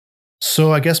excursion?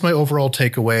 So I guess my overall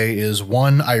takeaway is,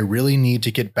 one, I really need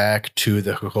to get back to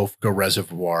the Kakhovka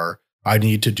Reservoir. I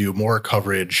need to do more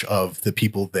coverage of the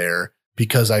people there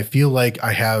because I feel like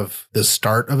I have the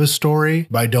start of a story,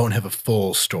 but I don't have a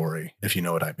full story, if you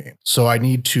know what I mean. So I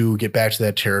need to get back to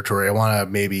that territory. I want to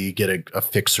maybe get a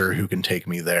fixer who can take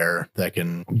me there, that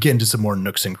can get into some more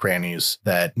nooks and crannies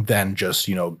that than just,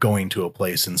 going to a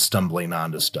place and stumbling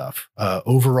onto stuff.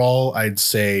 Overall, I'd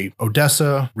say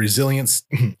Odessa, resilient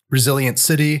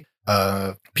city.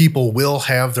 People will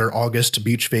have their August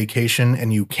beach vacation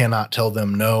and you cannot tell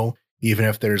them no, even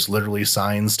if there's literally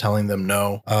signs telling them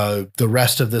no. The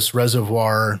rest of this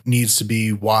reservoir needs to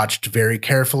be watched very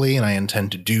carefully, and I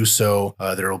intend to do so.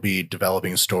 There will be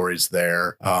developing stories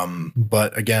there.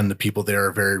 But again, the people there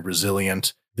are very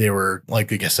resilient. They were,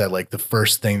 like I said, like the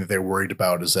first thing that they're worried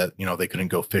about is that, they couldn't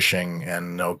go fishing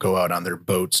and go out on their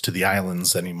boats to the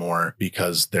islands anymore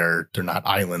because they're not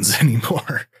islands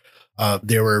anymore. But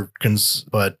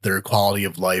their quality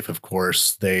of life, of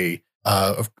course, they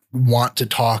want to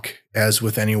talk, as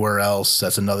with anywhere else.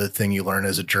 That's another thing you learn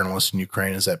as a journalist in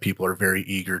Ukraine, is that people are very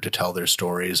eager to tell their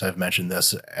stories. I've mentioned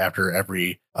this after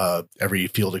every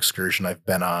field excursion I've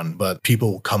been on, but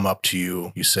people will come up to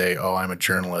you. You say, "Oh, I'm a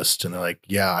journalist," and they're like,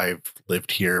 "Yeah, I've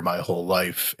lived here my whole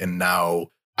life, and now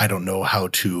I don't know how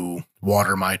to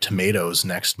water my tomatoes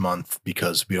next month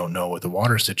because we don't know what the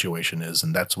water situation is,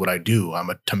 and that's what I do. I'm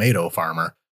a tomato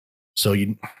farmer." So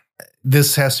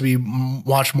this has to be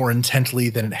watched more intently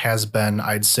than it has been.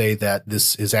 I'd say that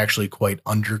this is actually quite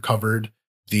undercovered,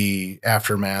 the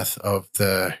aftermath of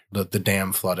the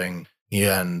dam flooding,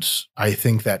 and I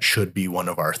think that should be one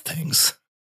of our things.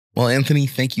 Well, Anthony,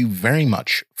 thank you very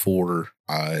much for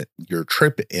your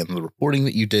trip and the reporting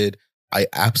that you did. I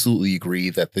absolutely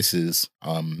agree that this is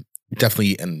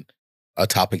definitely a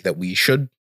topic that we should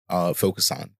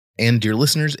focus on. And dear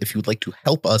listeners, if you would like to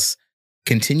help us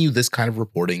continue this kind of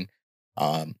reporting,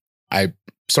 I'm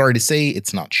sorry to say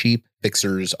it's not cheap.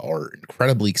 Fixers are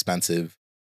incredibly expensive.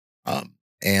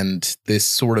 And this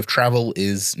sort of travel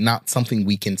is not something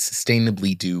we can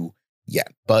sustainably do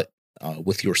yet. But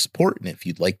with your support, and if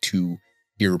you'd like to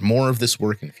hear more of this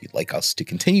work, and if you'd like us to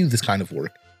continue this kind of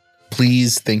work,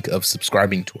 please think of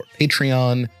subscribing to our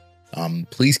Patreon.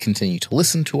 Please continue to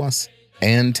listen to us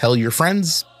and tell your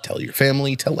friends, tell your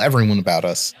family, tell everyone about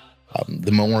us.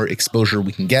 The more exposure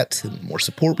we can get, and the more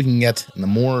support we can get, and the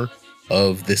more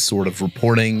of this sort of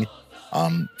reporting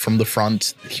from the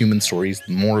front, the human stories,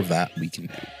 the more of that we can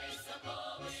do.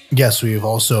 Yes, we've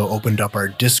also opened up our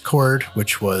Discord,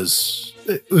 which was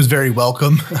very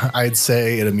welcome. I'd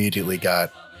say it immediately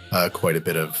got quite a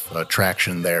bit of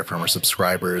traction there from our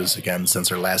subscribers. Again,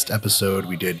 since our last episode,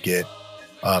 we did get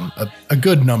a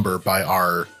good number by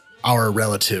our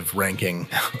relative ranking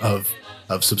of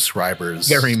subscribers.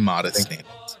 Very modest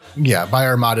standards. Yeah, by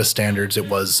our modest standards, it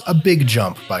was a big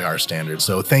jump by our standards.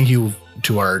 So thank you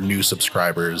to our new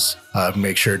subscribers.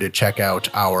 Make sure to check out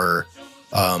our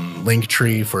link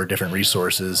tree for different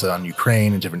resources on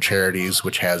Ukraine and different charities,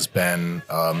 which has been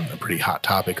a pretty hot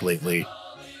topic lately.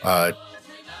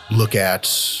 Look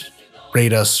at,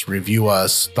 rate us, review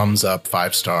us, thumbs up,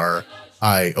 5-star.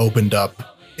 I opened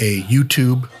up a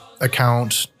YouTube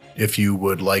account. If you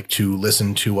would like to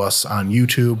listen to us on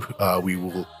YouTube, we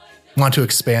will want to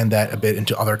expand that a bit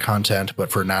into other content,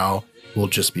 but for now, we'll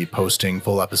just be posting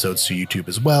full episodes to YouTube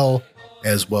as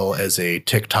well as a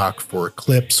TikTok for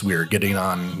clips. We're getting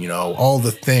on, all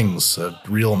the things, a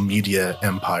real media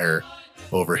empire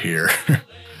over here.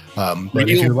 But Real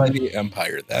if you're like media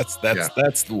empire, that's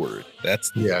the word.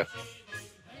 Yeah.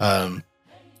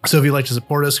 So if you'd like to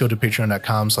support us, go to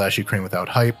patreon.com/Ukraine without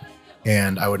hype.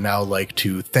 And I would now like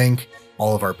to thank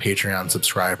all of our Patreon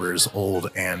subscribers,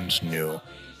 old and new.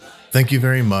 Thank you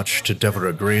very much to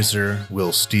Deborah Grazer,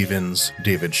 Will Stevens,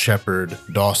 David Shepard,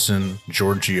 Dawson,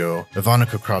 Giorgio,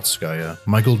 Ivanika Krotskaya,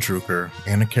 Michael Drucker,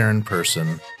 Anna Karen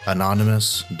Person,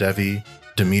 Anonymous, Devi,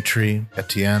 Dimitri,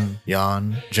 Etienne,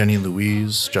 Jan, Jenny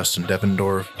Louise, Justin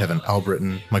Devendorf, Kevin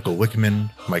Albritton, Michael Wickman,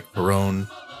 Mike Perone,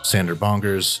 Sander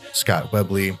Bongers, Scott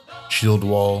Webley,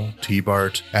 Shieldwall,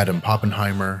 T-Bart, Adam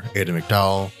Poppenheimer, Ada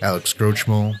McDowell, Alex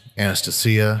Grochmel,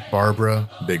 Anastasia, Barbara,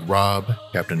 Big Rob,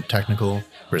 Captain Technical,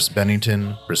 Chris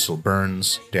Bennington, Bristol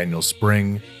Burns, Daniel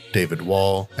Spring, David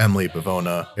Wall, Emily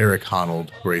Bavona, Eric Honnold,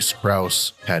 Grace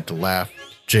Krause, Had to Laugh,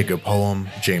 Jacob Hoem,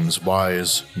 James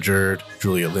Wise, Jerd,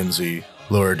 Julia Lindsay,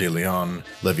 Laura De Leon,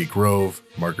 Levy Grove,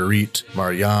 Marguerite,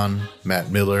 Marianne,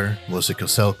 Matt Miller, Melissa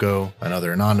Koselko,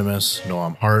 Another Anonymous,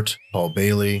 Noam Hart, Paul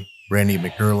Bailey, Randy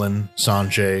McGurlin,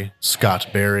 Sanjay, Scott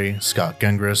Barry, Scott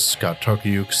Gengris, Scott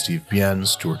Tokiuk, Steve Bien,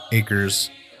 Stuart Akers,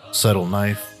 Subtle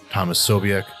Knife, Thomas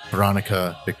Sobiek,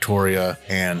 Veronica, Victoria,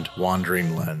 and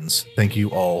Wandering Lens. Thank you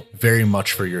all very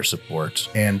much for your support.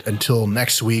 And until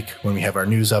next week, when we have our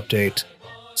news update,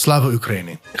 Slava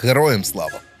Ukraini. Героям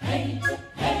слава.